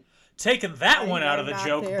 I did. Taking that one out of the I'm not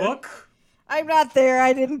joke there. book. I'm not there.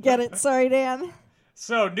 I didn't get it. Sorry, Dan.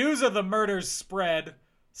 So, news of the murders spread.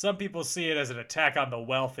 Some people see it as an attack on the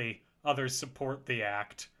wealthy. Others support the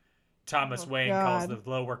act. Thomas Wayne calls God. the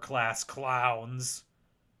lower class clowns.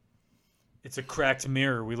 It's a cracked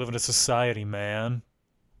mirror. We live in a society, man.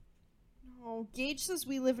 Oh, Gage says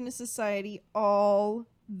we live in a society all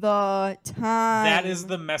the time. That is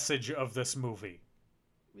the message of this movie.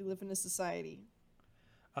 We live in a society.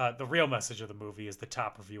 The real message of the movie is the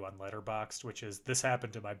top review on Letterboxd, which is, "This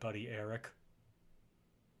happened to my buddy Eric."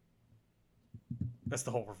 That's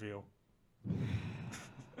the whole review.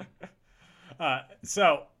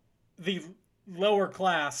 So, the lower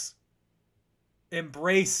class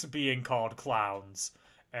embrace being called clowns,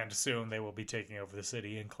 and soon they will be taking over the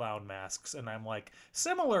city in clown masks. And I'm like,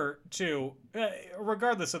 similar to,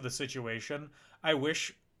 regardless of the situation, I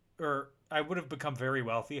wish, or I would have become very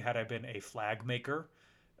wealthy had I been a flag maker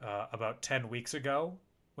about 10 weeks ago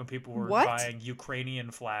when people were What? buying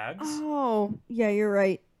Ukrainian flags, Oh, yeah, you're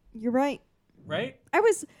right. You're right. right?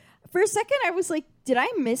 For a second, I was like, did I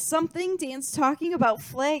miss something? Dan's talking about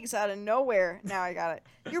flags out of nowhere. Now I got it.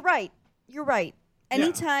 You're right. You're right.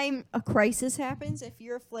 Anytime a crisis happens, if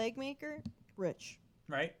you're a flag maker, rich.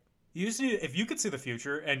 Right? You just need, if you could see the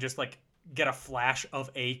future and just like get a flash of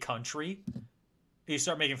a country, you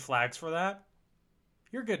start making flags for that,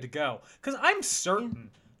 you're good to go. Because I'm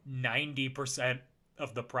certain 90%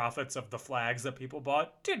 of the profits of the flags that people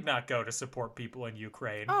bought did not go to support people in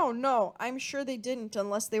Ukraine. Oh, no. I'm sure they didn't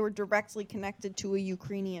unless they were directly connected to a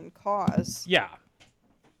Ukrainian cause. Yeah.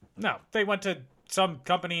 No, they went to some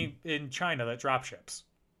company in China that drop ships.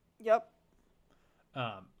 Yep.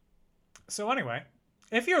 So anyway,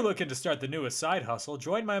 if you're looking to start the newest side hustle,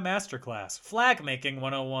 join my masterclass, Flag Making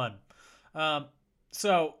 101.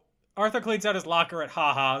 So Arthur cleans out his locker at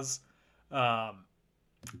Ha-Ha's.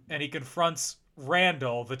 and he confronts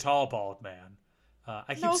Randall, the tall bald man.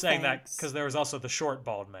 I keep No saying that thanks. because there was also the short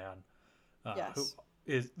bald man, Yes.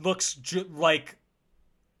 who looks like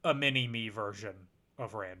a mini-me version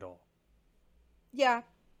of Randall. Yeah,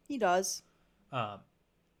 he does.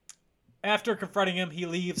 After confronting him, he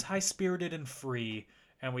leaves high-spirited and free,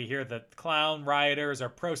 and we hear that clown rioters are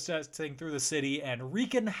protesting through the city and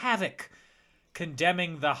wreaking havoc,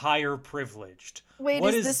 condemning the higher privileged. Wait,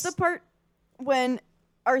 What is this the part when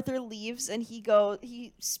Arthur leaves and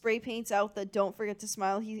he spray paints out the "Don't forget to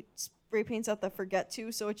smile"? He spray paints out the "Forget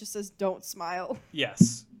to," so it just says "Don't smile"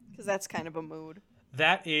 Yes. because that's kind of a mood.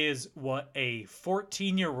 That is what a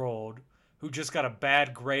 14-year-old who just got a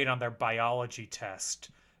bad grade on their biology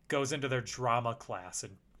test goes into their drama class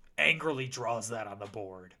and angrily draws that on the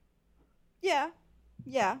board. Yeah,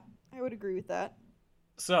 I would agree with that.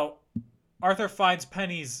 So, Arthur finds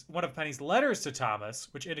one of Penny's letters to Thomas,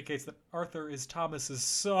 which indicates that Arthur is Thomas's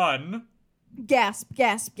son. Gasp,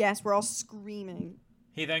 gasp, gasp. We're all screaming.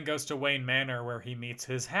 He then goes to Wayne Manor, where he meets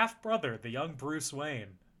his half-brother, the young Bruce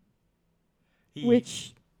Wayne.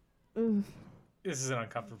 Which... This is an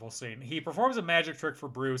uncomfortable scene. He performs a magic trick for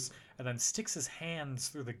Bruce and then sticks his hands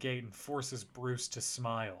through the gate and forces Bruce to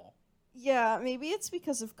smile. Yeah, maybe it's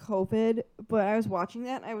because of COVID, but I was watching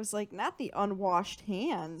that and I was like, not the unwashed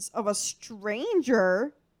hands of a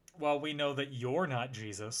stranger. Well, we know that you're not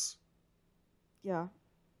Jesus. Yeah.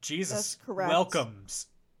 Jesus That's correct. welcomes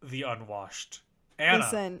the unwashed. Anna,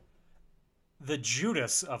 Listen, the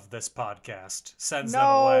Judas of this podcast, sends No.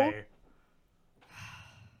 them away.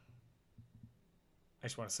 I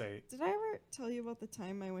just want to say, did I ever tell you about the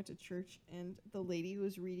time I went to church and the lady who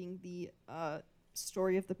was reading the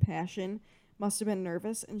story of the Passion must have been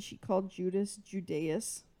nervous and she called Judas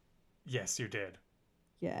Judeus? yes, you did.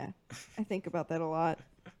 Yeah, I think about that a lot.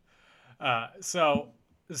 So,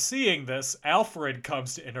 seeing this, Alfred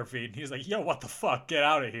comes to intervene. He's like, yo, what the fuck? Get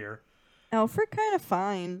out of here. Alfred kind of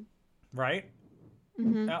fine. Right?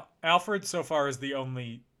 Mm-hmm. Alfred so far is the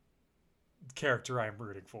only character I'm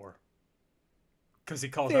rooting for. Because he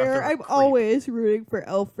calls Arthur Fair, a I'm creep. always rooting for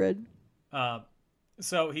Alfred.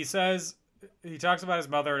 So he talks about his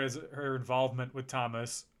mother and her involvement with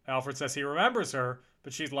Thomas. Alfred says he remembers her,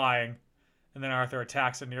 but she's lying. And then Arthur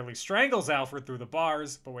attacks and nearly strangles Alfred through the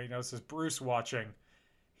bars, but when he notices Bruce watching,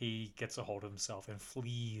 he gets a hold of himself and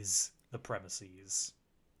flees the premises.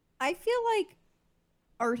 I feel like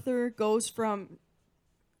Arthur goes from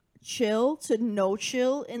chill to no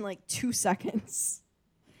chill in like 2 seconds.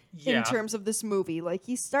 Yeah. In terms of this movie. Like,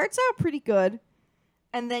 he starts out pretty good,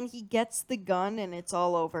 and then he gets the gun, and it's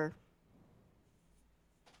all over.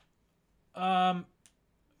 I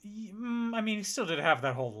mean, he still did have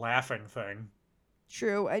that whole laughing thing.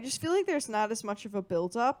 True. I just feel like there's not as much of a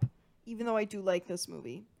build-up, even though I do like this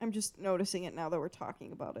movie. I'm just noticing it now that we're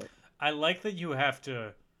talking about it. I like that you have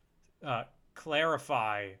to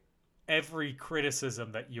clarify every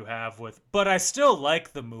criticism that you have with, but I still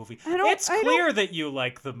like the movie. It's clear that you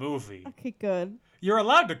like the movie. Okay, good. You're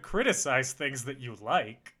allowed to criticize things that you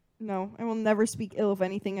like. No, I will never speak ill of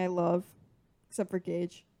anything I love, except for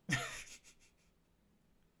Gage.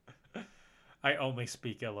 I only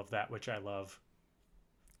speak ill of that which I love.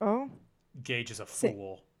 Oh? Gage is a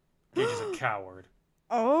fool. Gage is a coward.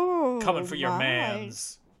 Oh, Coming for your my.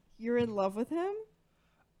 mans. You're in love with him?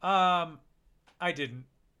 I didn't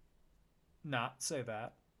not say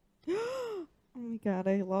that. Oh my god,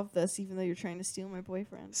 I love this, even though you're trying to steal my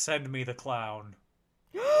boyfriend. Send me the clown.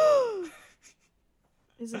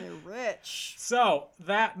 Isn't it rich? So,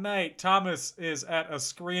 that night, Thomas is at a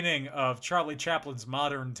screening of Charlie Chaplin's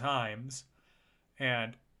Modern Times,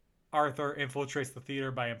 and Arthur infiltrates the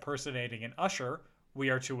theater by impersonating an usher.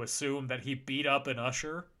 We are to assume that he beat up an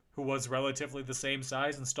usher who was relatively the same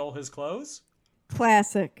size and stole his clothes?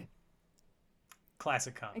 Classic.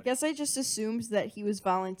 Classic comedy. I guess I just assumed that he was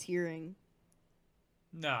volunteering.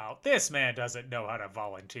 No, this man doesn't know how to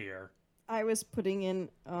volunteer. I was putting in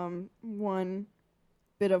one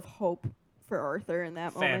bit of hope for Arthur in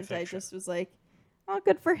that moment. Fan I fiction. just was like, oh,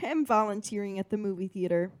 good for him volunteering at the movie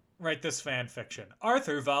theater. Write this fan fiction.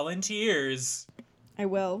 Arthur volunteers. I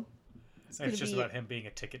will. It's gonna just be- about him being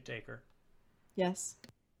a ticket taker. Yes.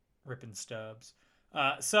 Ripping stubs.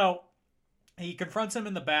 So he confronts him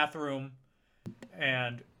in the bathroom,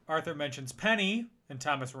 and Arthur mentions Penny, and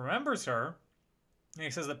Thomas remembers her. And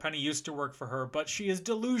he says that Penny used to work for her, but she is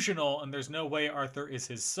delusional, and there's no way Arthur is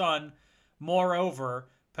his son. Moreover,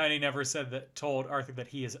 Penny never told Arthur that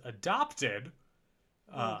he is adopted.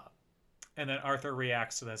 And then Arthur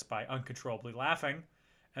reacts to this by uncontrollably laughing.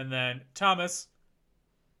 And then Thomas,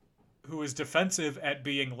 who is defensive at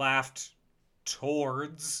being laughed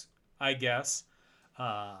towards, I guess,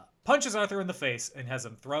 punches Arthur in the face and has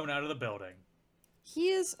him thrown out of the building. He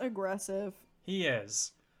is aggressive. He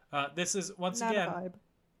is. This is, once Not again, a vibe.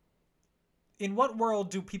 in what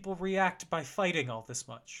world do people react by fighting all this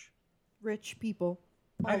much? Rich people.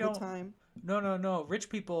 I All don't- the time. No. Rich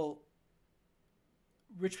people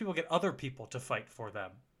get other people to fight for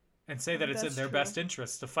them and say that it's in That's their true. best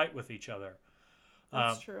interest to fight with each other.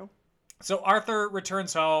 That's true. So Arthur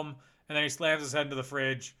returns home, and then he slams his head into the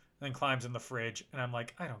fridge, and then climbs in the fridge, and I'm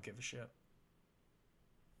like, I don't give a shit.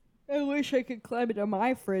 I wish I could climb into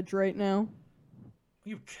my fridge right now.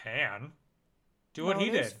 You can. Do what No,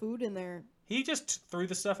 he there's did. food in there. He just threw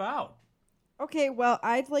the stuff out. Okay, well,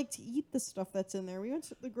 I'd like to eat the stuff that's in there. We went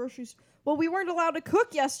to the grocery store. Well, we weren't allowed to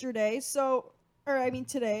cook yesterday,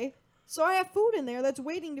 today. So I have food in there that's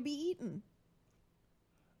waiting to be eaten.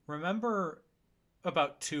 Remember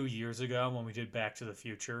about 2 years ago when we did Back to the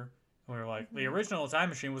Future? And we were like, the original time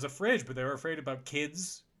machine was a fridge, but they were afraid about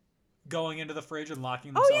kids going into the fridge and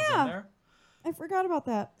locking themselves yeah. in there. I forgot about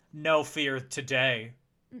that. No fear today.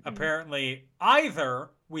 Apparently, either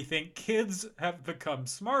we think kids have become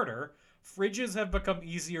smarter, fridges have become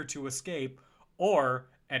easier to escape, or,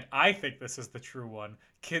 and I think this is the true one,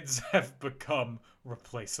 kids have become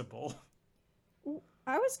replaceable.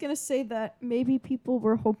 I was going to say that maybe people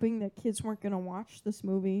were hoping that kids weren't going to watch this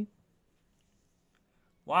movie.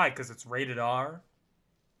 Why? Because it's rated R?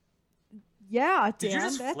 Yeah, Dan. Did you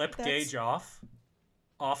just flip that's- Gage off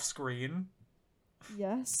screen?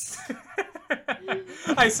 Yes.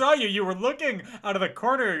 I saw you. You were looking out of the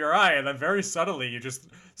corner of your eye, and then very subtly you just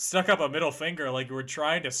stuck up a middle finger like you were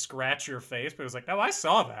trying to scratch your face. But it was like, no, I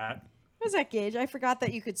saw that. What was that, Gage? I forgot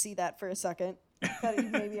that you could see that for a second. Thought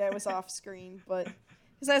maybe I was off screen, but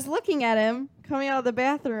because I was looking at him coming out of the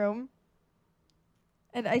bathroom,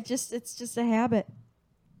 and it's just a habit.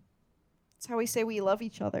 It's how we say we love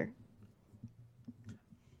each other.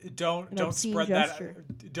 Don't obscene spread gesture.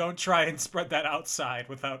 that. Don't try and spread that outside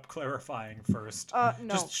without clarifying first. No.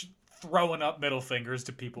 Just throwing up middle fingers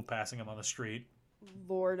to people passing him on the street.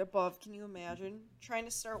 Lord above, can you imagine? Trying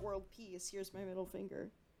to start world peace. Here's my middle finger.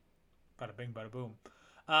 Bada bing, bada boom.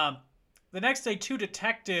 The next day, 2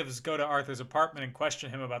 detectives go to Arthur's apartment and question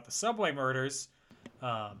him about the subway murders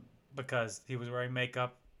because he was wearing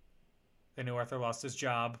makeup. They knew Arthur lost his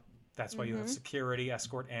job. That's why you have security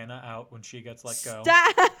escort Anna out when she gets let go.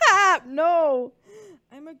 Stop! No!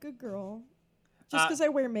 I'm a good girl. Just Uh, because I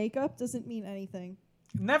wear makeup doesn't mean anything.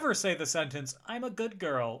 Never say the sentence, I'm a good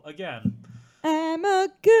girl, again. I'm a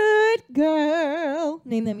good girl.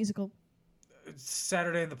 Name that musical.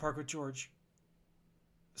 Saturday in the Park with George.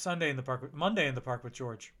 Monday in the Park with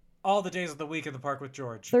George. All the days of the week in the Park with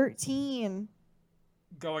George. 13.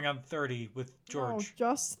 Going on 30 with George. No,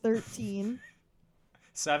 just 13.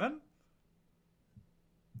 7?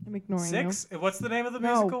 I'm ignoring 6? you. What's the name of the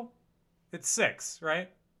No. musical? It's 6, right?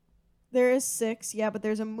 There is 6, yeah, but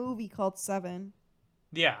there's a movie called 7.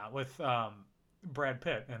 Yeah, with Brad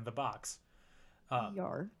Pitt and The Box.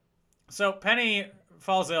 Yar. So Penny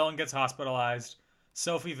falls ill and gets hospitalized.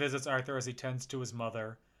 Sophie visits Arthur as he tends to his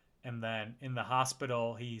mother. And then in the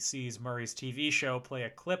hospital, he sees Murray's TV show play a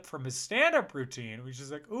clip from his stand-up routine, which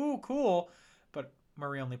is like, ooh, cool. But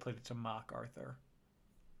Murray only played it to mock Arthur.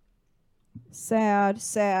 Sad.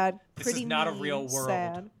 This Pretty is not a mean, real world.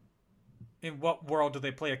 Sad. In what world do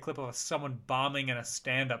they play a clip of someone bombing in a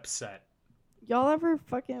stand-up set? Y'all ever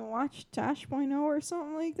fucking watch Tosh.0 or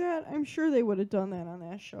something like that? I'm sure they would have done that on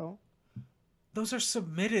that show. Those are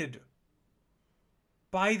submitted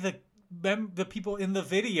by the people in the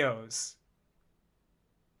videos.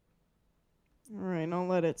 Alright, I'll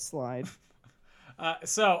let it slide.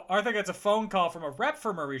 So Arthur gets a phone call from a rep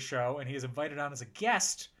for Murray's show, and he is invited on as a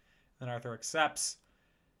guest. Then Arthur accepts.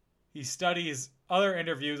 He studies other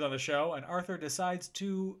interviews on the show, and Arthur decides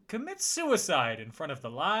to commit suicide in front of the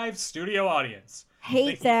live studio audience. Hate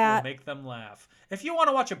Thinking it that. will make them laugh. If you want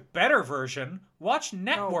to watch a better version, watch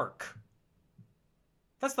Network.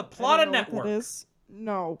 That's the plot I of don't know what Network. that is.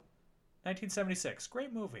 No. 1976.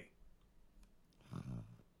 Great movie.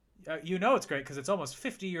 You know it's great because it's almost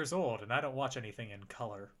 50 years old, and I don't watch anything in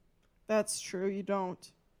color. That's true, you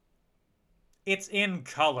don't. It's in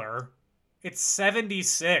color. It's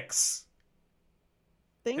 76.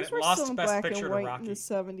 Things it were lost still in Best black Picture and to white in Rocky. the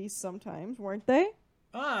 70s sometimes, weren't they?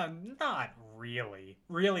 Not really.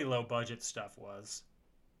 Really low budget stuff was.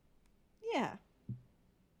 Yeah.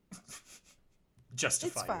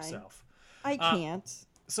 Justify It's fine. yourself. I can't.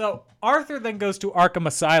 So Arthur then goes to Arkham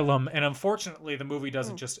Asylum, and unfortunately the movie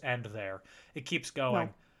doesn't just end there. It keeps going.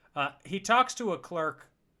 He talks to a clerk,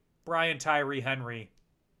 Brian Tyree Henry,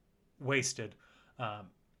 wasted,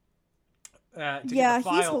 to get Yeah, the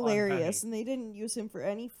file he's on hilarious, Penny. and they didn't use him for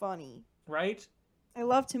any funny. Right? I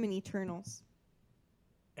loved him in Eternals.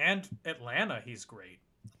 And Atlanta, he's great.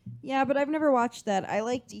 Yeah, but I've never watched that. I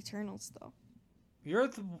liked Eternals though. You're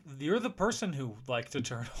the person who liked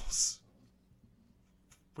Eternals.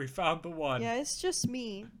 We found the one. Yeah, it's just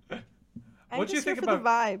me. I'm What'd you just here think for about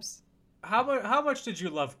the vibes? how much did you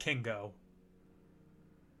love Kingo?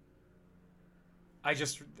 I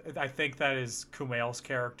think that is Kumail's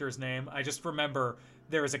character's name. I just remember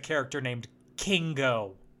there is a character named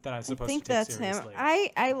Kingo that I'm supposed I think to take that's seriously.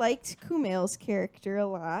 him. I liked Kumail's character a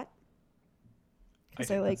lot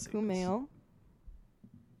because I did not like see this. Kumail.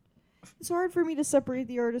 It's hard for me to separate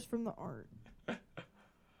the artist from the art.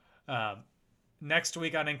 Next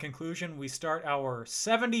week on In Conclusion, we start our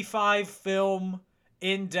 75 film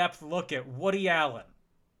in-depth look at Woody Allen.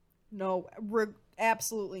 No,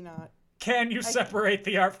 absolutely not. Can you separate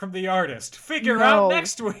the art from the artist? Figure No. out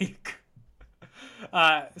next week.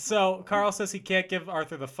 So Carl says he can't give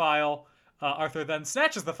Arthur the file. Arthur then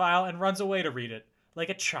snatches the file and runs away to read it like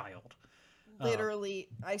a child. Literally,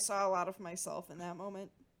 I saw a lot of myself in that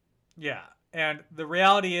moment. Yeah, and the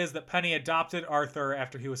reality is that Penny adopted Arthur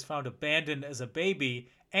after he was found abandoned as a baby,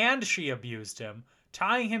 and she abused him,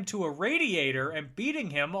 tying him to a radiator and beating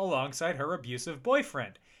him alongside her abusive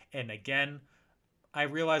boyfriend. And again, I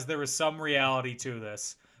realize there is some reality to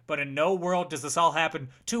this, but in no world does this all happen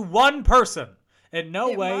to one person. In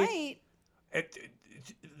no It way. might.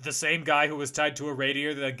 The same guy who was tied to a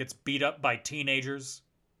radiator that gets beat up by teenagers.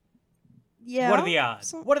 Yeah. What are the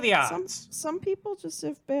odds? What are the odds? Some people just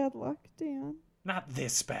have bad luck, Dan. Not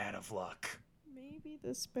this bad of luck. Maybe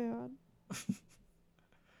this bad.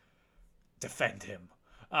 Defend him.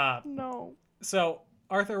 No. So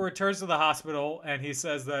Arthur returns to the hospital and he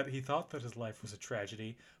says that he thought that his life was a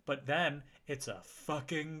tragedy, but then it's a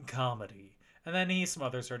fucking comedy. And then he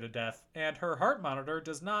smothers her to death, and her heart monitor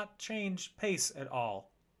does not change pace at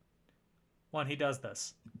all when he does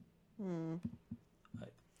this.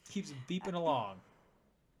 It keeps beeping along.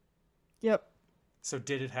 Yep. So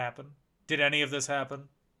did it happen? Did any of this happen?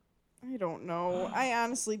 I don't know. I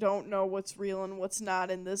honestly don't know what's real and what's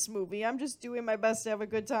not in this movie. I'm just doing my best to have a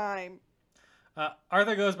good time.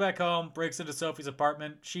 Arthur goes back home, breaks into Sophie's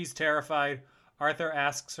apartment. She's terrified. Arthur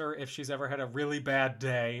asks her if she's ever had a really bad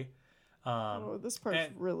day. This part's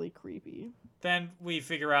and- really creepy. Then we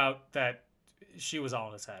figure out that she was all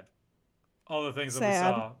in his head. All the things that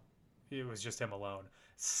Sad. we saw, it was just him alone.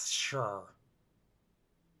 Sure.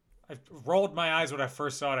 I rolled my eyes when I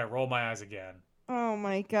first saw it. I rolled my eyes again. Oh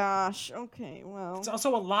my gosh. Okay, well. It's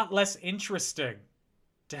also a lot less interesting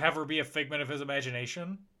to have her be a figment of his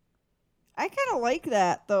imagination. I kind of like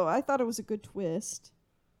that, though. I thought it was a good twist.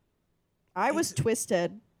 I was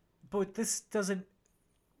twisted. But this doesn't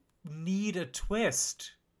need a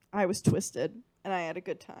twist. I was twisted, and I had a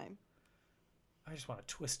good time. I just want a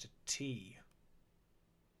twisted tea.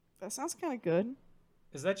 That sounds kind of good.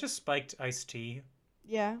 Is that just spiked iced tea?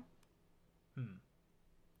 Yeah.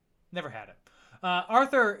 Never had it.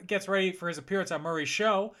 Arthur gets ready for his appearance on Murray's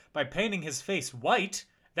show by painting his face white.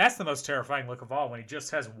 That's the most terrifying look of all, when he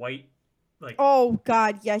just has white, like... Oh,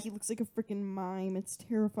 God, yeah, he looks like a freaking mime. It's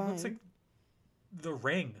terrifying. Looks like The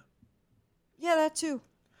Ring. Yeah, that too.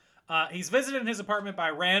 He's visited in his apartment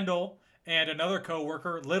by Randall and another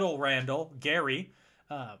co-worker, Little Randall, Gary.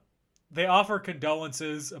 They offer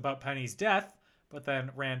condolences about Penny's death, but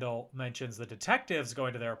then Randall mentions the detectives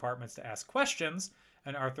going to their apartments to ask questions,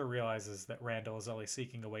 and Arthur realizes that Randall is only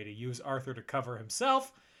seeking a way to use Arthur to cover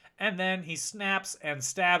himself, and then he snaps and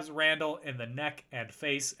stabs Randall in the neck and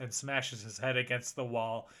face and smashes his head against the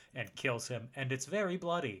wall and kills him, and it's very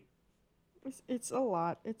bloody. It's a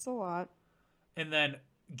lot. It's a lot. And then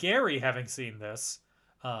Gary, having seen this,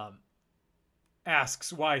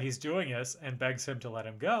 asks why he's doing this and begs him to let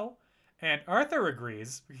him go. And Arthur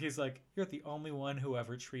agrees. He's like, "You're the only one who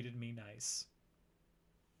ever treated me nice."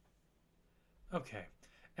 Okay.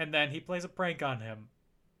 And then he plays a prank on him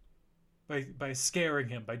by scaring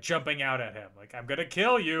him, by jumping out at him. Like, "I'm going to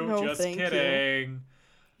kill you." No, Just thank you. kidding.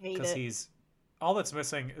 Hate Because it. he's... All that's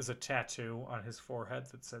missing is a tattoo on his forehead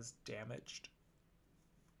that says damaged.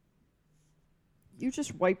 You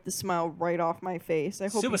just wiped the smile right off my face. I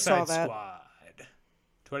hope Suicide you saw that. Squad,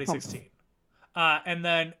 2016. And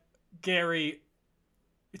then Gary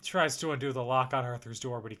tries to undo the lock on Arthur's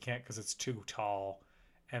door, but he can't because it's too tall.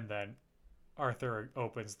 And then Arthur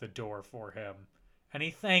opens the door for him. And he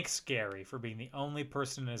thanks Gary for being the only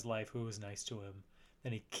person in his life who was nice to him.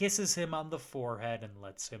 Then he kisses him on the forehead and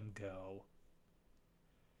lets him go.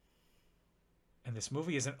 And this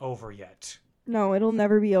movie isn't over yet. No, it'll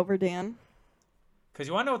never be over, Dan. Because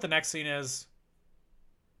you want to know what the next scene is?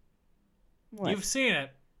 What? You've seen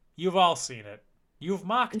it. You've all seen it. You've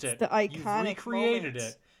mocked It's it. the You've iconic recreated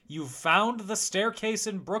moment. it. You've found the staircase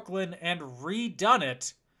in Brooklyn and redone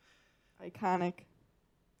it. Iconic.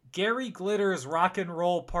 Gary Glitter's Rock and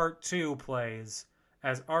Roll Part 2 plays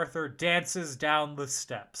as Arthur dances down the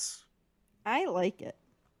steps. I like it.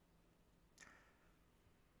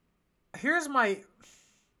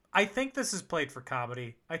 I think this is played for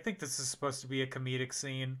comedy. I think this is supposed to be a comedic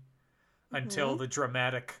scene until the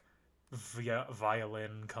dramatic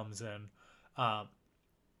violin comes in.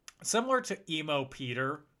 Similar to Emo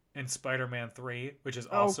Peter in Spider-Man 3, which is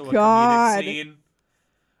also a comedic scene.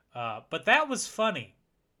 But that was funny.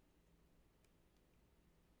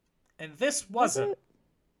 And this wasn't.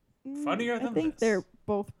 Funnier than I think this. they're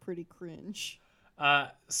both pretty cringe.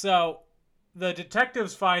 So the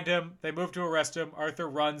detectives find him. They move to arrest him. Arthur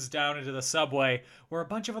runs down into the subway where a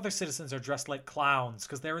bunch of other citizens are dressed like clowns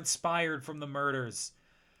because they're inspired from the murders.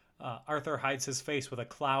 Arthur hides his face with a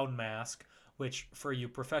clown mask, which, for you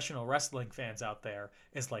professional wrestling fans out there,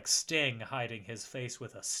 is like Sting hiding his face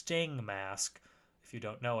with a Sting mask. If you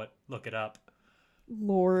don't know it, look it up.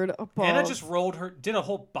 Lord above. Anna just did a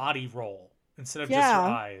whole body roll instead of just her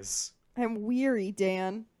eyes. I'm weary,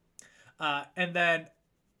 Dan. And then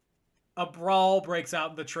a brawl breaks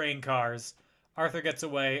out in the train cars. Arthur gets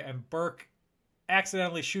away, and Burke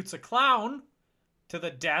accidentally shoots a clown to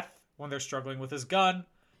the death when they're struggling with his gun.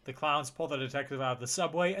 The clowns pull the detective out of the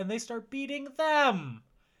subway, and they start beating them.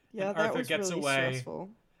 Yeah, and that Arthur was gets really away. stressful.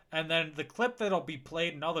 And then the clip that'll be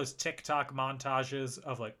played in all those TikTok montages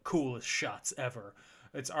of like coolest shots ever.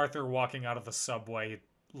 It's Arthur walking out of the subway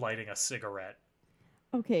lighting a cigarette.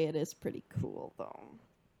 Okay, it is pretty cool though.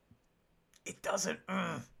 It doesn't.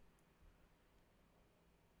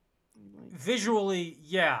 Visually,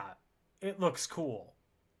 yeah, it looks cool.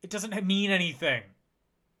 It doesn't mean anything.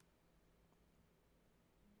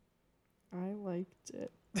 I liked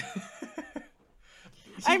it.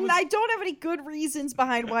 I don't have any good reasons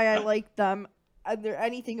behind why I liked them. There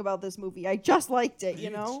anything about this movie. I just liked it, you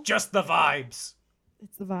know? It's just the vibes.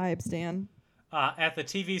 It's the vibes, Dan. At the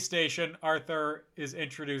TV station, Arthur is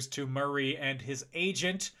introduced to Murray and his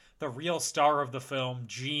agent, the real star of the film,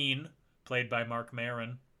 Gene, played by Mark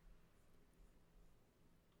Maron.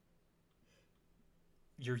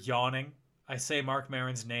 You're yawning. I say Mark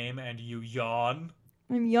Maron's name and you yawn.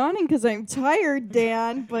 I'm yawning because I'm tired,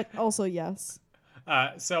 Dan, but also yes.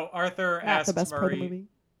 So Arthur Not asks the best part of the Murray movie.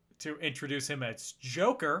 to introduce him as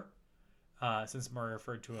Joker, since Murray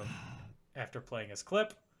referred to him after playing his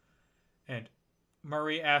clip. And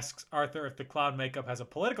Murray asks Arthur if the clown makeup has a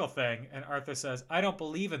political thing, and Arthur says, I don't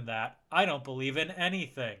believe in that. I don't believe in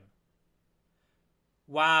anything.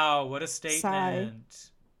 Wow, what a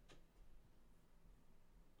statement.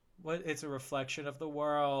 It's a reflection of the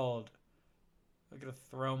world. I'm going to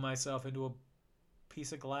throw myself into a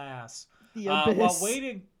piece of glass. The abyss. While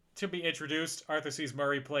waiting to be introduced, Arthur sees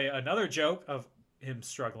Murray play another joke of him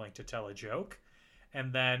struggling to tell a joke.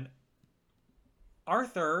 And then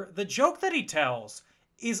Arthur, the joke that he tells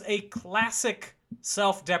is a classic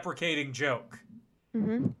self-deprecating joke.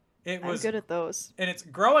 Mm-hmm. I'm good at those. And it's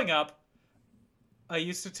growing up, I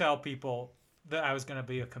used to tell people that I was going to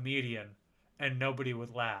be a comedian and nobody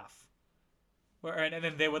would laugh. And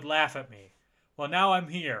then they would laugh at me. Well, now I'm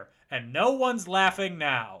here and no one's laughing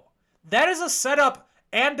now. That is a setup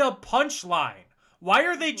and a punchline. Why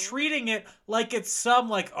are they treating it like it's some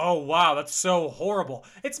like, oh, wow, that's so horrible?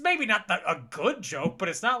 It's maybe not a good joke, but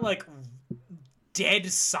it's not like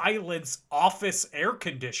dead silence office air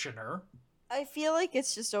conditioner. I feel like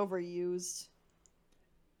it's just overused.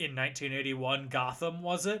 In 1981 Gotham,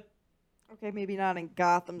 was it? Okay, maybe not in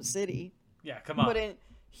Gotham City. Yeah, come on. But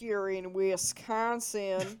here in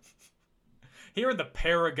Wisconsin. Here in the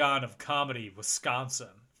Paragon of comedy, Wisconsin.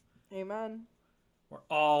 Amen. Where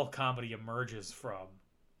all comedy emerges from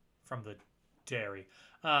the dairy.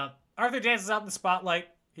 Arthur dances out in the spotlight.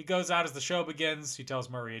 He goes out as the show begins. He tells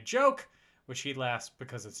Murray a joke, which he laughs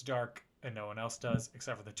because it's dark and no one else does,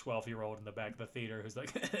 except for the 12-year-old in the back of the theater who's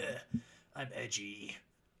like, I'm edgy.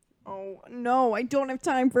 Oh, no, I don't have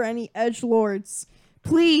time for any edgelords.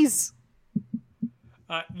 Please.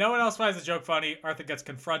 No one else finds the joke funny. Arthur gets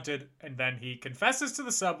confronted, and then he confesses to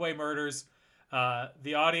the subway murders.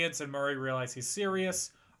 The audience and Murray realize he's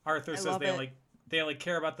serious. Arthur says they only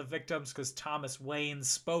care about the victims because Thomas Wayne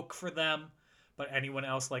spoke for them, but anyone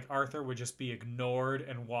else like Arthur would just be ignored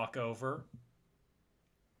and walk over.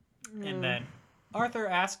 And then Arthur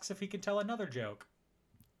asks if he can tell another joke.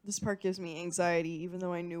 This part gives me anxiety, even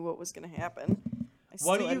though I knew what was going to happen. I still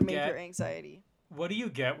What do you had get? major anxiety. What do you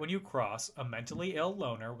get when you cross a mentally ill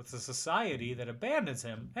loner with a society that abandons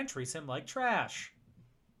him and treats him like trash?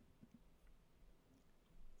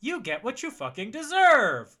 You get what you fucking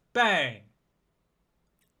deserve. Bang.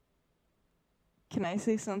 Can I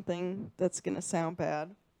say something that's going to sound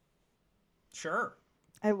bad? Sure.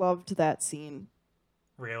 I loved that scene.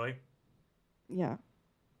 Really? Yeah.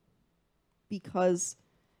 Because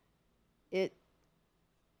it's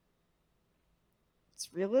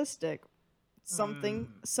realistic. Something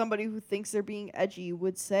somebody who thinks they're being edgy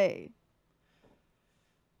would say.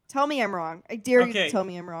 Tell me I'm wrong. I dare you to tell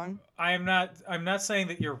me I'm wrong. I'm not saying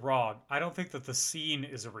that you're wrong. I don't think that the scene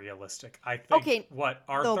is realistic. I think what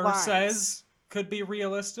Arthur says could be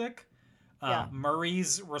realistic. Yeah.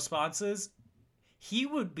 Murray's responses, he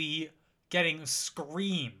would be getting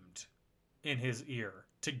screamed in his ear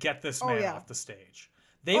to get this man off the stage.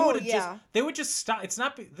 They would just stop.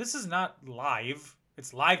 This is not live.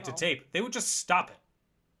 It's live to tape. They would just stop it.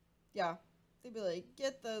 Yeah. They'd be like,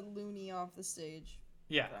 get the loony off the stage.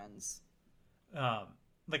 Yeah. Friends.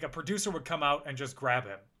 Like a producer would come out and just grab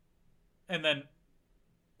him. And then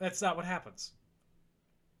that's not what happens.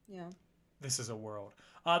 Yeah. This is a world.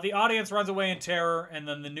 The audience runs away in terror, and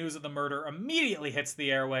then the news of the murder immediately hits the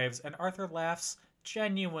airwaves, and Arthur laughs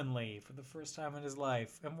genuinely for the first time in his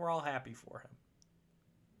life, and we're all happy for him.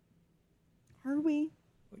 Are we?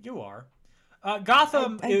 You are.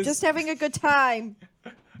 Gotham I'm is just having a good time.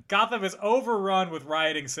 Gotham is overrun with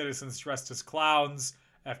rioting citizens dressed as clowns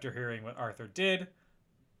after hearing what Arthur did.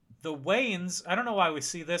 The Waynes, I don't know why we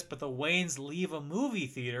see this, but the Waynes leave a movie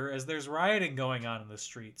theater as there's rioting going on in the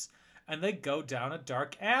streets. And they go down a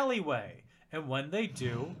dark alleyway. And when they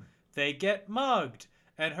do, they get mugged.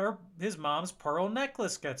 And his mom's pearl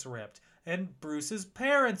necklace gets ripped. And Bruce's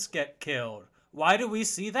parents get killed. Why do we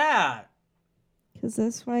see that? Because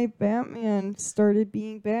that's why Batman started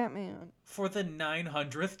being Batman. For the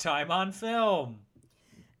 900th time on film.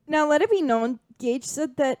 Now, let it be known, Gage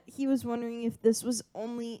said that he was wondering if this was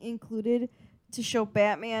only included to show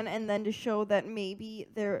Batman and then to show that maybe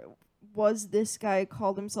there was this guy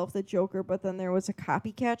called himself the Joker, but then there was a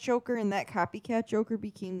copycat Joker, and that copycat Joker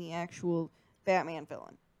became the actual Batman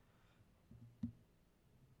villain.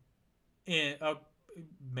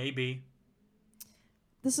 Maybe.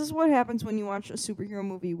 This is what happens when you watch a superhero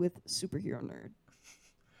movie with superhero nerd.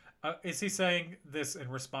 Is he saying this in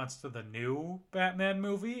response to the new Batman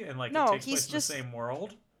movie and it takes place in the same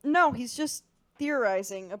world? No, he's just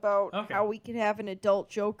theorizing about how we could have an adult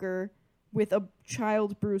Joker with a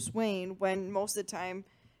child Bruce Wayne when most of the time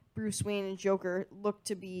Bruce Wayne and Joker look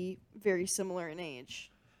to be very similar in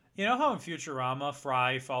age. You know how in Futurama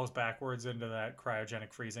Fry falls backwards into that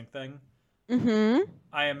cryogenic freezing thing? Mm-hmm.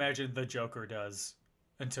 I imagine the Joker does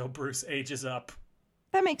until Bruce ages up.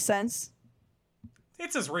 That makes sense.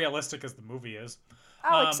 It's as realistic as the movie is.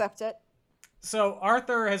 I'll accept it. So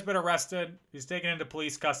Arthur has been arrested. He's taken into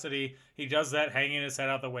police custody. He does that hanging his head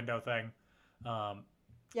out the window thing.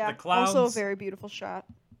 Yeah, also a very beautiful shot.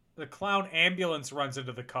 The clown ambulance runs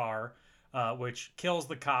into the car, which kills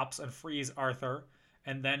the cops and frees Arthur.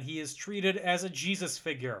 And then he is treated as a Jesus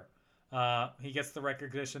figure. He gets the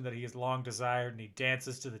recognition that he has long desired, and he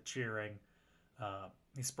dances to the cheering.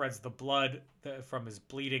 He spreads the blood from his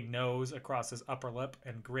bleeding nose across his upper lip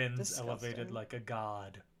and grins elevated like a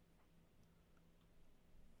god.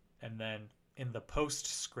 And then, in the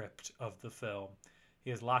postscript of the film,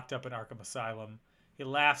 he is locked up in Arkham Asylum. He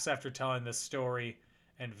laughs after telling this story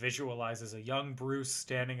and visualizes a young Bruce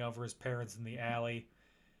standing over his parents in the alley.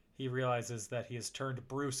 He realizes that he has turned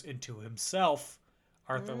Bruce into himself.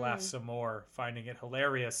 Arthur laughs some more, finding it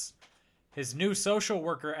hilarious. His new social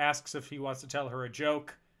worker asks if he wants to tell her a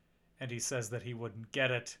joke, and he says that he wouldn't get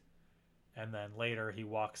it. And then later he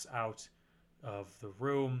walks out of the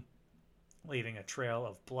room, leaving a trail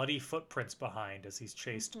of bloody footprints behind as he's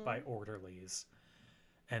chased by orderlies.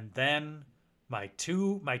 And then my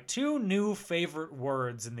two new favorite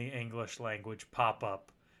words in the English language pop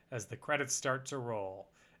up as the credits start to roll,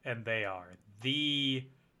 and they are the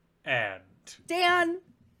end. Dan!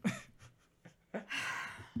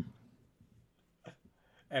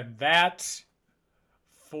 And that,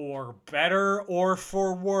 for better or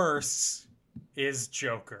for worse, is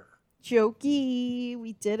Joker. Jokey.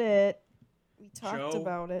 We did it. We talked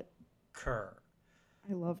about it. Joker.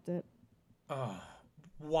 I loved it. Oh,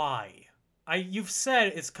 why? You've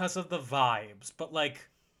said it's because of the vibes, but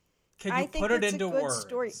can you put it into words?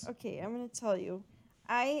 Story. Okay, I'm going to tell you.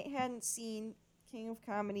 I hadn't seen King of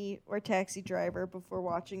Comedy or Taxi Driver before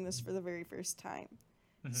watching this for the very first time.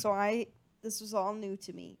 Mm-hmm. So this was all new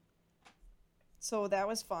to me. So that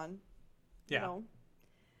was fun. Yeah. You know?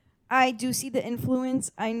 I do see the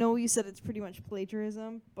influence. I know you said it's pretty much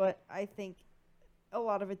plagiarism, but I think a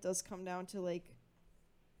lot of it does come down to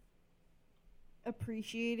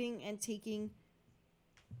appreciating and taking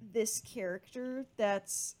this character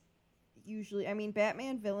that's usually, I mean,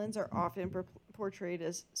 Batman villains are often portrayed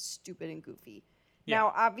as stupid and goofy. Yeah.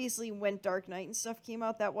 Now, obviously, when Dark Knight and stuff came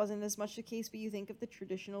out, that wasn't as much the case, but you think of the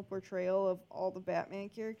traditional portrayal of all the Batman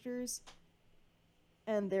characters,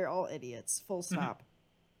 and they're all idiots, full stop.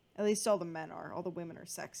 At least all the men are. All the women are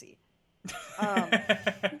sexy. Am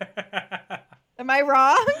I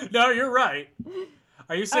wrong? No, you're right.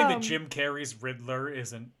 Are you saying that Jim Carrey's Riddler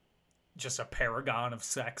isn't just a paragon of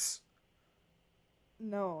sex?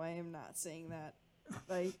 No, I am not saying that.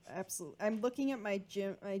 I'm looking at my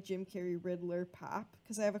Jim Carrey Riddler pop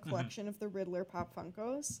because I have a collection of the Riddler pop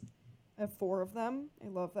Funkos. I have 4 of them. I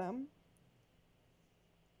love them.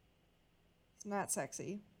 It's not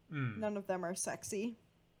sexy. None of them are sexy.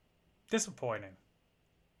 Disappointing.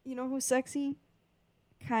 You know who's sexy?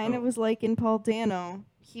 Kind of was like in Paul Dano.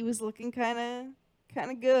 He was looking kind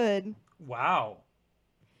of good. Wow.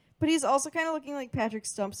 But he's also kind of looking like Patrick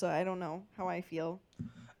Stump, so I don't know how I feel.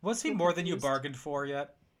 Was he more than you bargained for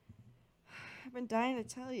yet? I've been dying to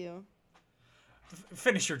tell you.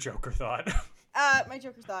 Finish your Joker thought. My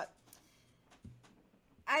Joker thought.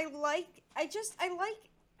 I like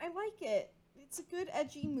it. It's a good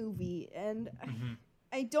edgy movie, and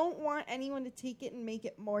I don't want anyone to take it and make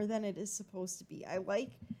it more than it is supposed to be. I like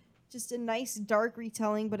just a nice dark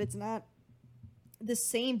retelling, but it's not the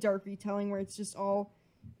same dark retelling where it's just all,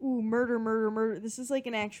 ooh, murder, murder, murder. This is like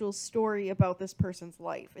an actual story about this person's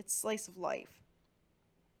life. It's slice of life.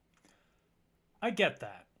 I get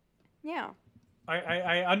that. Yeah.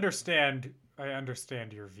 I understand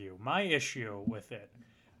your view. My issue with it,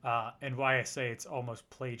 and why I say it's almost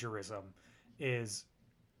plagiarism, is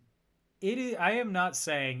I am not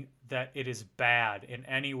saying that it is bad in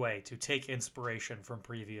any way to take inspiration from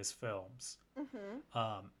previous films.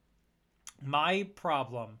 My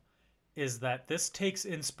problem is that this takes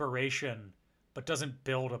inspiration but doesn't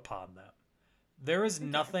build upon them. There is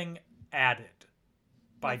nothing added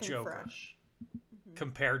by Nothing Joker fresh.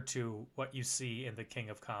 compared to what you see in The King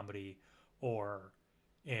of Comedy or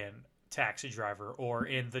in Taxi Driver or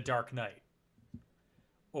in The Dark Knight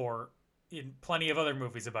or in plenty of other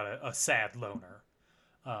movies about a sad loner.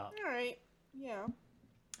 All right. Yeah.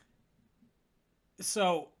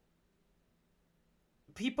 So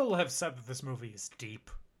people have said that this movie is deep.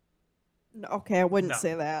 No, okay, I wouldn't No.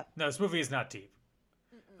 say that. No, this movie is not deep.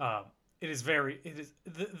 It is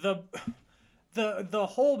the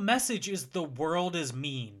whole message is the world is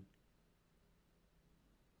mean.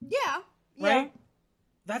 Yeah. Right?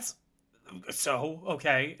 That's so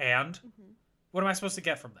okay, and what am I supposed to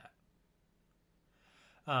get from that?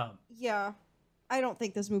 Yeah. I don't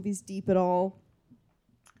think this movie's deep at all.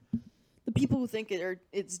 The people who think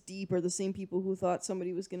it's deep are the same people who thought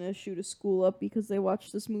somebody was going to shoot a school up because they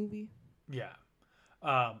watched this movie. Yeah.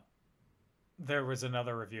 There was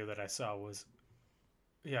another review that I saw was,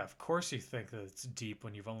 yeah, of course you think that it's deep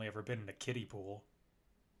when you've only ever been in a kiddie pool.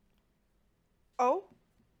 Oh.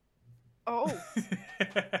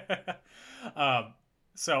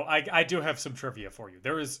 So I do have some trivia for you.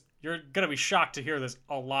 You're going to be shocked to hear there's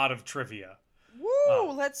a lot of trivia.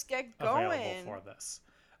 Woo, let's get going. Available for this.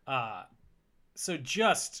 So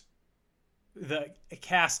just the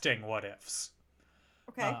casting what ifs.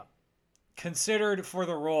 Okay. Considered for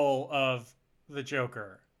the role of the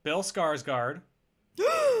Joker, Bill Skarsgård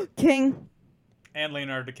King. and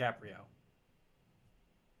Leonardo DiCaprio.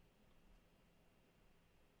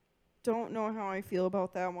 Don't know how I feel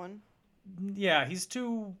about that one. Yeah, he's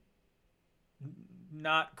too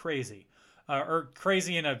not crazy. Or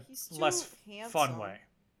crazy in a He's too less fun handsome. way.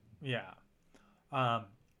 Yeah.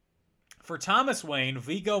 For Thomas Wayne,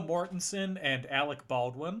 Viggo Mortensen and Alec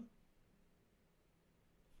Baldwin.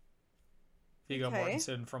 Viggo Okay.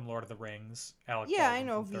 Mortensen from Lord of the Rings. Alec Yeah, Baldwin I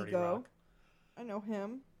know from 30 Viggo. Rock. I know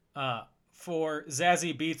him. For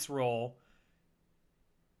Zazie Beetz' role,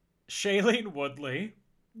 Shailene Woodley,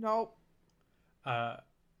 Nope.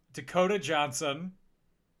 Dakota Johnson.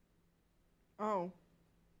 Oh.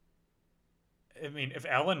 I mean, if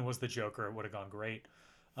Ellen was the Joker, it would have gone great.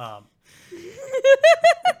 I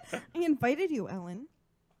invited you, Ellen.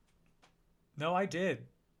 No, I did.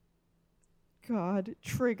 God,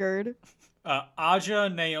 triggered. Aja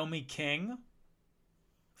Naomi King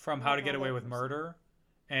from How to don't Get know Away that with person. Murder,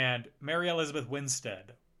 and Mary Elizabeth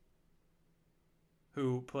Winstead,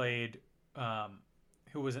 who played,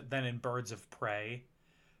 who was then in Birds of Prey.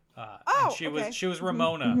 And she okay. was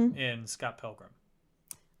Ramona in Scott Pilgrim.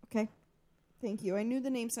 Okay. Thank you. I knew the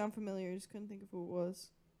name sounded familiar. I just couldn't think of who it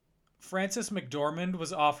was. Frances McDormand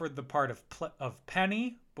was offered the part of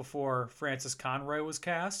Penny before Frances Conroy was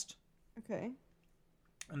cast, Okay.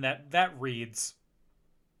 and that reads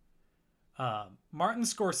Martin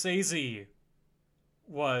Scorsese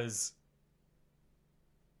was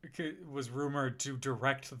rumored to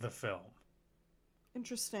direct the film.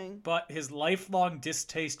 Interesting. But his lifelong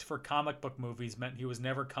distaste for comic book movies meant he was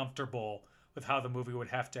never comfortable with how the movie would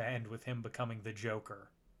have to end with him becoming the Joker.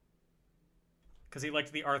 Because he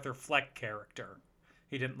liked the Arthur Fleck character.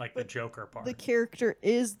 He didn't like the Joker part. The character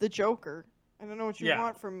is the Joker. I don't know what you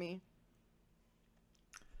want from me.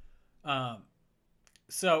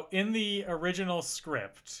 So in the original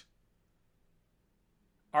script,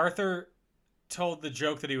 Arthur told the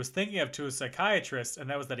joke that he was thinking of to a psychiatrist, and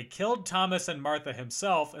that was that he killed Thomas and Martha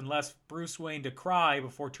himself and left Bruce Wayne to cry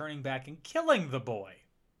before turning back and killing the boy.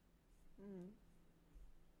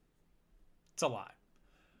 It's a lot.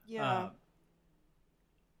 Yeah.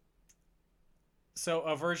 So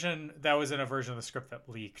a version that was in a version of the script that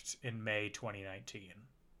leaked in May 2019.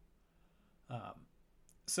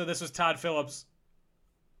 So this was Todd Phillips'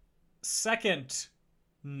 second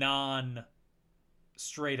non-straight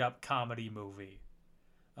up comedy movie.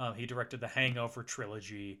 He directed the Hangover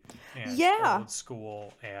trilogy and Old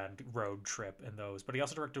School and Road Trip and those, but he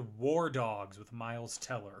also directed War Dogs with Miles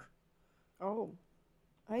Teller. Oh,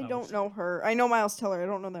 I don't know her. I know Miles Teller. I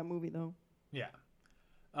don't know that movie though. Yeah.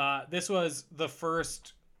 This was the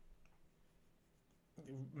first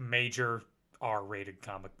major R-rated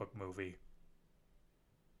comic book movie.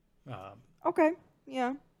 Okay,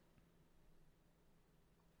 yeah.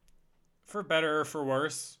 For better or for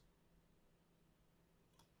worse.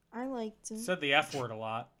 I liked it. Said the F word a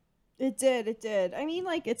lot. It did. I mean,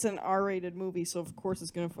 like, it's an R-rated movie, so of course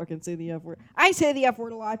it's gonna fucking say the F word. I say the F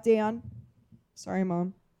word a lot, Dan. Sorry,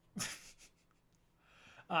 Mom.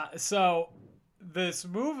 So this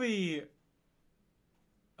movie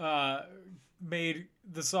made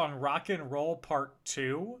the song Rock and Roll Part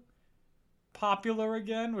 2 popular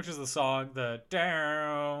again, which is the song the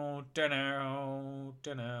down, down,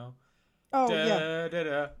 down. Oh, da, da,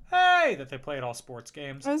 da, hey, that they play at all sports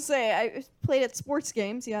games. I was gonna say, I played at sports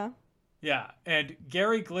games, yeah. Yeah, and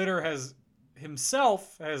Gary Glitter has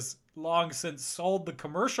long since sold the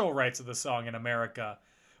commercial rights of the song in America,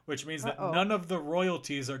 which means that none of the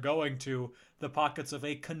royalties are going to the pockets of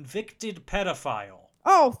a convicted pedophile.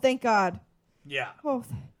 Oh, thank God. Yeah. Oh,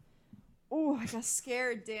 I got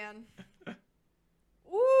scared, Dan.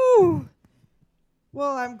 Ooh.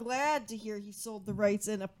 Well, I'm glad to hear he sold the rights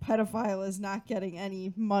and a pedophile is not getting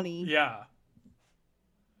any money. Yeah.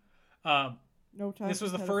 No time. This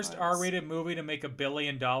was the first R-rated movie to make $1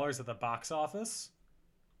 billion at the box office,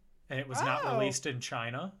 and it was not released in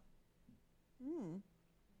China.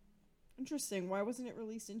 Interesting. Why wasn't it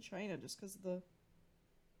released in China? Just because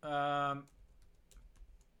of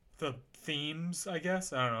the themes, I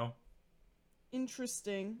guess. I don't know.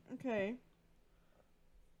 Interesting. Okay.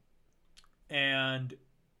 And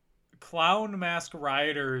clown mask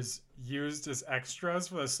rioters used as extras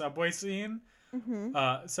for the subway scene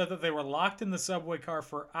said that they were locked in the subway car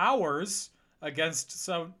for hours against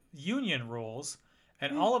some union rules,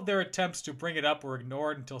 and all of their attempts to bring it up were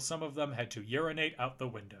ignored until some of them had to urinate out the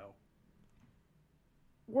window.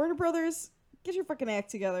 Warner Brothers, get your fucking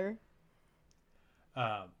act together.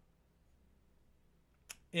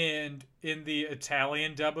 And in the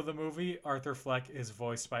Italian dub of the movie, Arthur Fleck is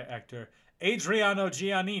voiced by actor Adriano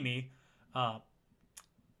Giannini,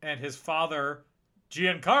 and his father,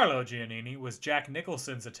 Giancarlo Giannini, was Jack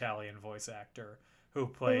Nicholson's Italian voice actor who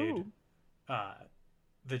played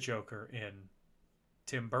the Joker in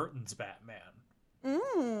Tim Burton's Batman.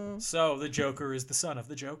 So the Joker is the son of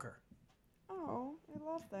the Joker. Oh, I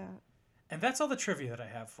love that. And that's all the trivia that I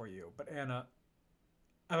have for you. But Anna,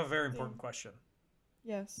 I have a very important question.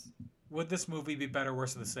 Yes. Would this movie be better,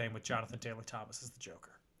 worse, or the same with Jonathan Taylor Thomas as the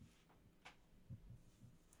Joker?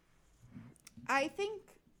 I think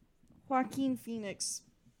Joaquin Phoenix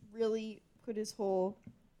really put his whole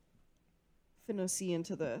finesse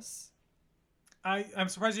into this. I'm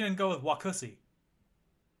surprised you didn't go with Wakusi.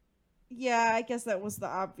 Yeah, I guess that was the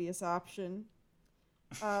obvious option.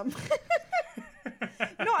 No,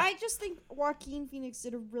 I just think Joaquin Phoenix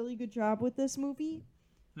did a really good job with this movie.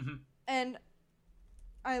 And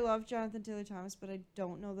I love Jonathan Taylor Thomas, but I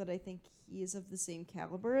don't know that I think he is of the same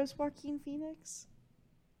caliber as Joaquin Phoenix.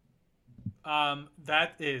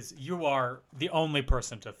 You are the only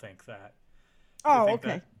person to think that. Oh, think okay.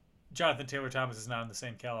 that Jonathan Taylor Thomas is not in the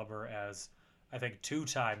same caliber as, I think,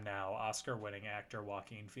 2-time now Oscar-winning actor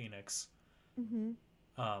Joaquin Phoenix.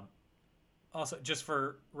 Also, just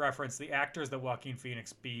for reference, the actors that Joaquin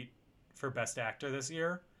Phoenix beat for Best Actor this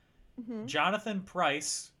year, Jonathan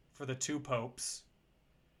Pryce for The Two Popes.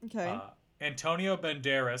 Okay. Antonio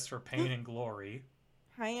Banderas for Pain and Glory.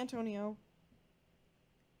 Hi, Antonio.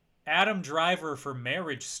 Adam Driver for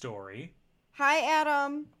Marriage Story, Hi,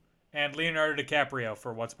 Adam. and Leonardo DiCaprio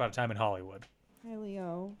for Once Upon a Time in Hollywood. Hi,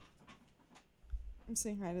 Leo. I'm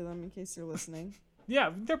saying hi to them in case they're listening.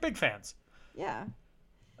 Yeah, they're big fans. Yeah.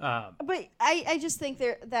 Um, But I just think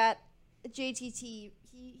that JTT,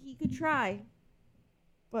 he could try.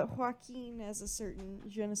 But Joaquin has a certain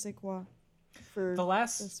je ne sais quoi for the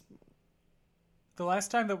last this. the last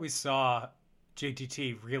time that we saw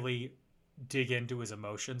JTT really dig into his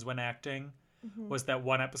emotions when acting was that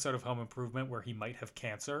one episode of Home Improvement where he might have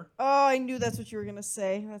cancer. Oh, I knew that's what you were going to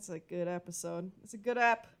say. That's a good episode. It's a good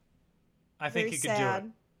ep. I think Very he could sad. do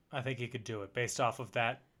it. I think he could do it based off of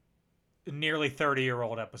that nearly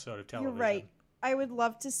 30-year-old episode of television. You're right. I would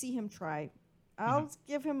love to see him try. I'll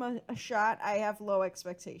give him a shot. I have low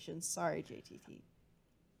expectations. Sorry, JTT.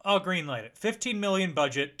 I'll greenlight it. 15 million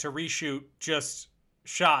budget to reshoot just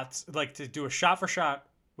shots, like to do a shot for shot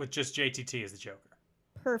with just JTT as the Joker.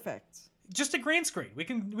 Perfect. Just a green screen. We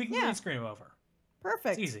can Yeah. green screen him over.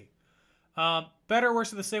 Perfect. It's easy. Better or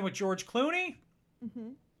worse of the same with George Clooney.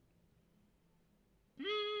 Mm-hmm.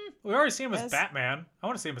 We already seen him as Yes. Batman. I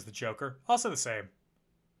want to see him as the Joker. Also the same.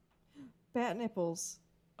 Bat nipples.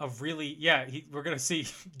 We're gonna see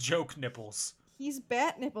joke nipples. He's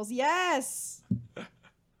bat nipples. Yes.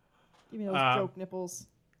 Give me those joke nipples.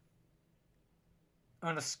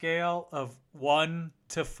 On a scale of 1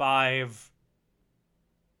 to 5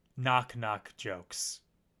 knock jokes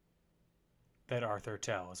that Arthur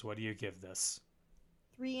tells, what do you give this?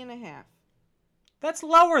 3.5. That's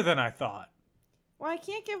lower than I thought. Well, I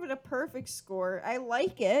can't give it a perfect score. I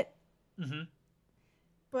like it, Mm-hmm.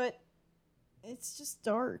 but it's just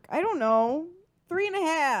dark. I don't know.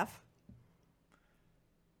 3.5.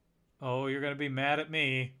 Oh, you're gonna be mad at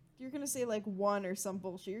me. You're gonna say like 1 or some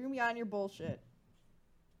bullshit. You're gonna be on your bullshit.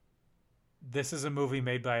 This is a movie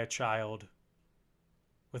made by a child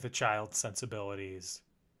with a child's sensibilities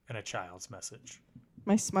and a child's message.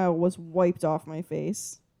 My smile was wiped off my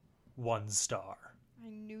face. 1 star. I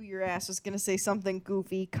knew your ass was gonna say something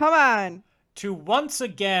goofy. Come on. To once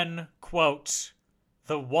again quote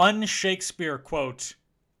the one Shakespeare quote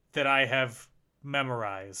that I have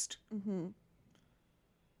memorized. Mm-hmm.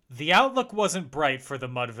 The outlook wasn't bright for the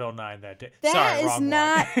Mudville 9 that day. That Sorry, is wrong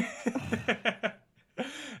not. one.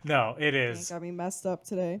 No, it is. Got me messed up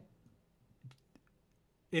today.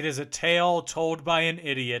 It is a tale told by an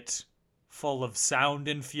idiot, full of sound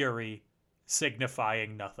and fury,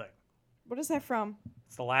 signifying nothing. What is that from?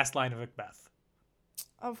 It's the last line of Macbeth.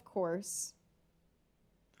 Of course.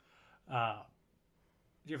 Do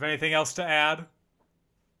you have anything else to add?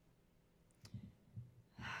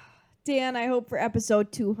 Dan, I hope for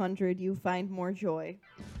episode 200 you find more joy.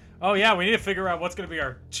 Oh yeah, we need to figure out what's going to be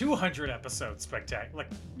our 200 episode spectacular.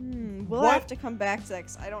 Like, We'll What? have to come back to that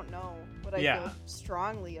 'cause I don't know what I Yeah. feel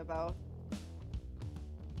strongly about.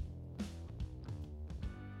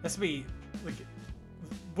 let's be like,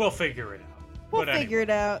 we'll figure it out. We'll But figure it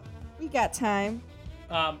out. We got time.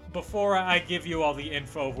 Before I give you all the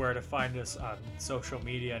info of where to find us on social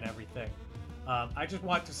media and everything, I just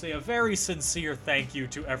want to say a very sincere thank you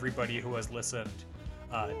to everybody who has listened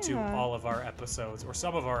to Yeah. all of our episodes, or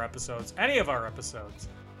some of our episodes, any of our episodes,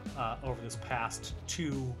 over this past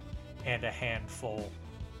 2 and a handful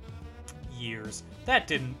years. That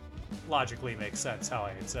didn't logically make sense how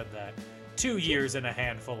I had said that. 2 years and a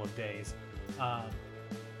handful of days.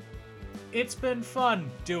 It's been fun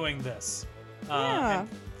doing this. Yeah. And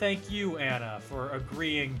thank you, Anna, for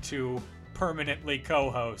agreeing to permanently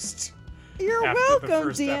co-host You're after the welcome,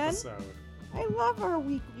 first Dan. episode. I love our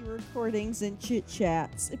weekly recordings and chit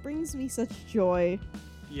chats. It brings me such joy.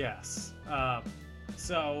 Yes.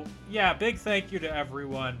 So, yeah, big thank you to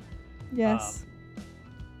everyone. Yes.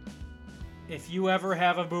 If you ever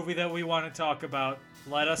have a movie that we want to talk about,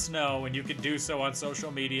 let us know, and you can do so on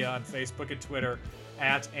social media, on Facebook and Twitter,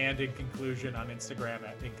 at And In Conclusion, on Instagram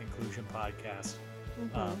at In Conclusion Podcast.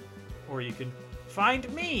 Or you can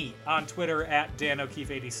find me on Twitter at Dan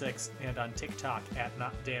O'Keefe86 and on TikTok at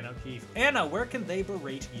Not Dan O'Keefe. Anna, where can they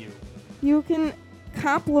berate you? You can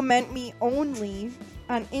compliment me only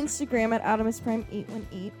on Instagram at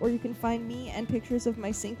OptimusPrime818, or you can find me and pictures of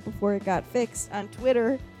my sink before it got fixed on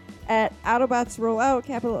Twitter at Autobots Roll Out,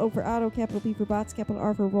 capital O for Auto, capital B for Bots, capital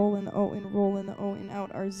R for Roll, and the O in Roll and the O in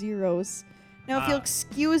Out are zeros. Now, if you'll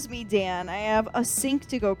excuse me, Dan, I have a sink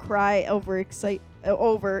to go cry over in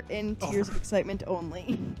tears of excitement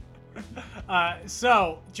only.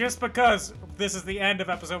 So, just because this is the end of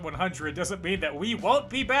episode 100 doesn't mean that we won't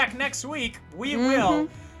be back next week. We will.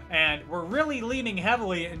 And we're really leaning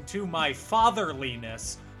heavily into my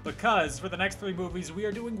fatherliness because for the next 3 movies, we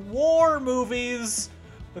are doing war movies.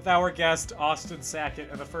 with our guest, Austin Sackett,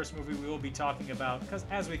 and the first movie we will be talking about, because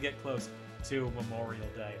as we get close to Memorial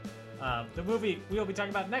Day. The movie we will be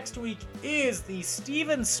talking about next week is the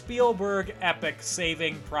Steven Spielberg epic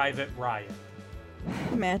Saving Private Ryan.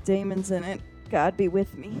 Matt Damon's in it. God be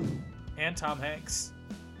with me. And Tom Hanks.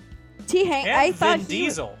 And I thought Vin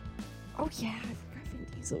Diesel. Oh yeah, I forgot Vin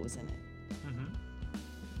Diesel was in it. Mm-hmm.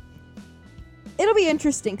 It'll be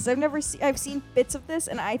interesting because I've seen bits of this,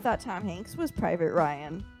 and I thought Tom Hanks was Private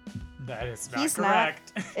Ryan. That is not He's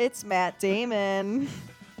correct. not. It's Matt Damon.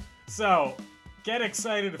 So, get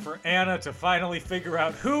excited for Anna to finally figure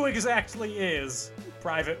out who exactly is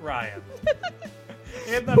Private Ryan.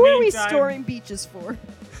 In the Who are we meantime, storing beaches for?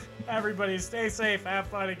 everybody stay safe, have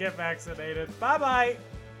fun, and get vaccinated. Bye-bye.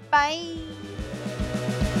 Bye.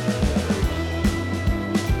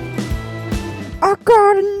 I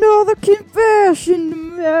got another confession to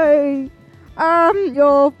make. I'm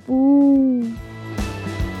your fool.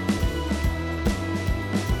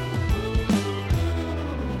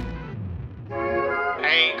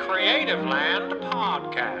 A Creative Land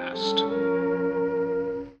podcast.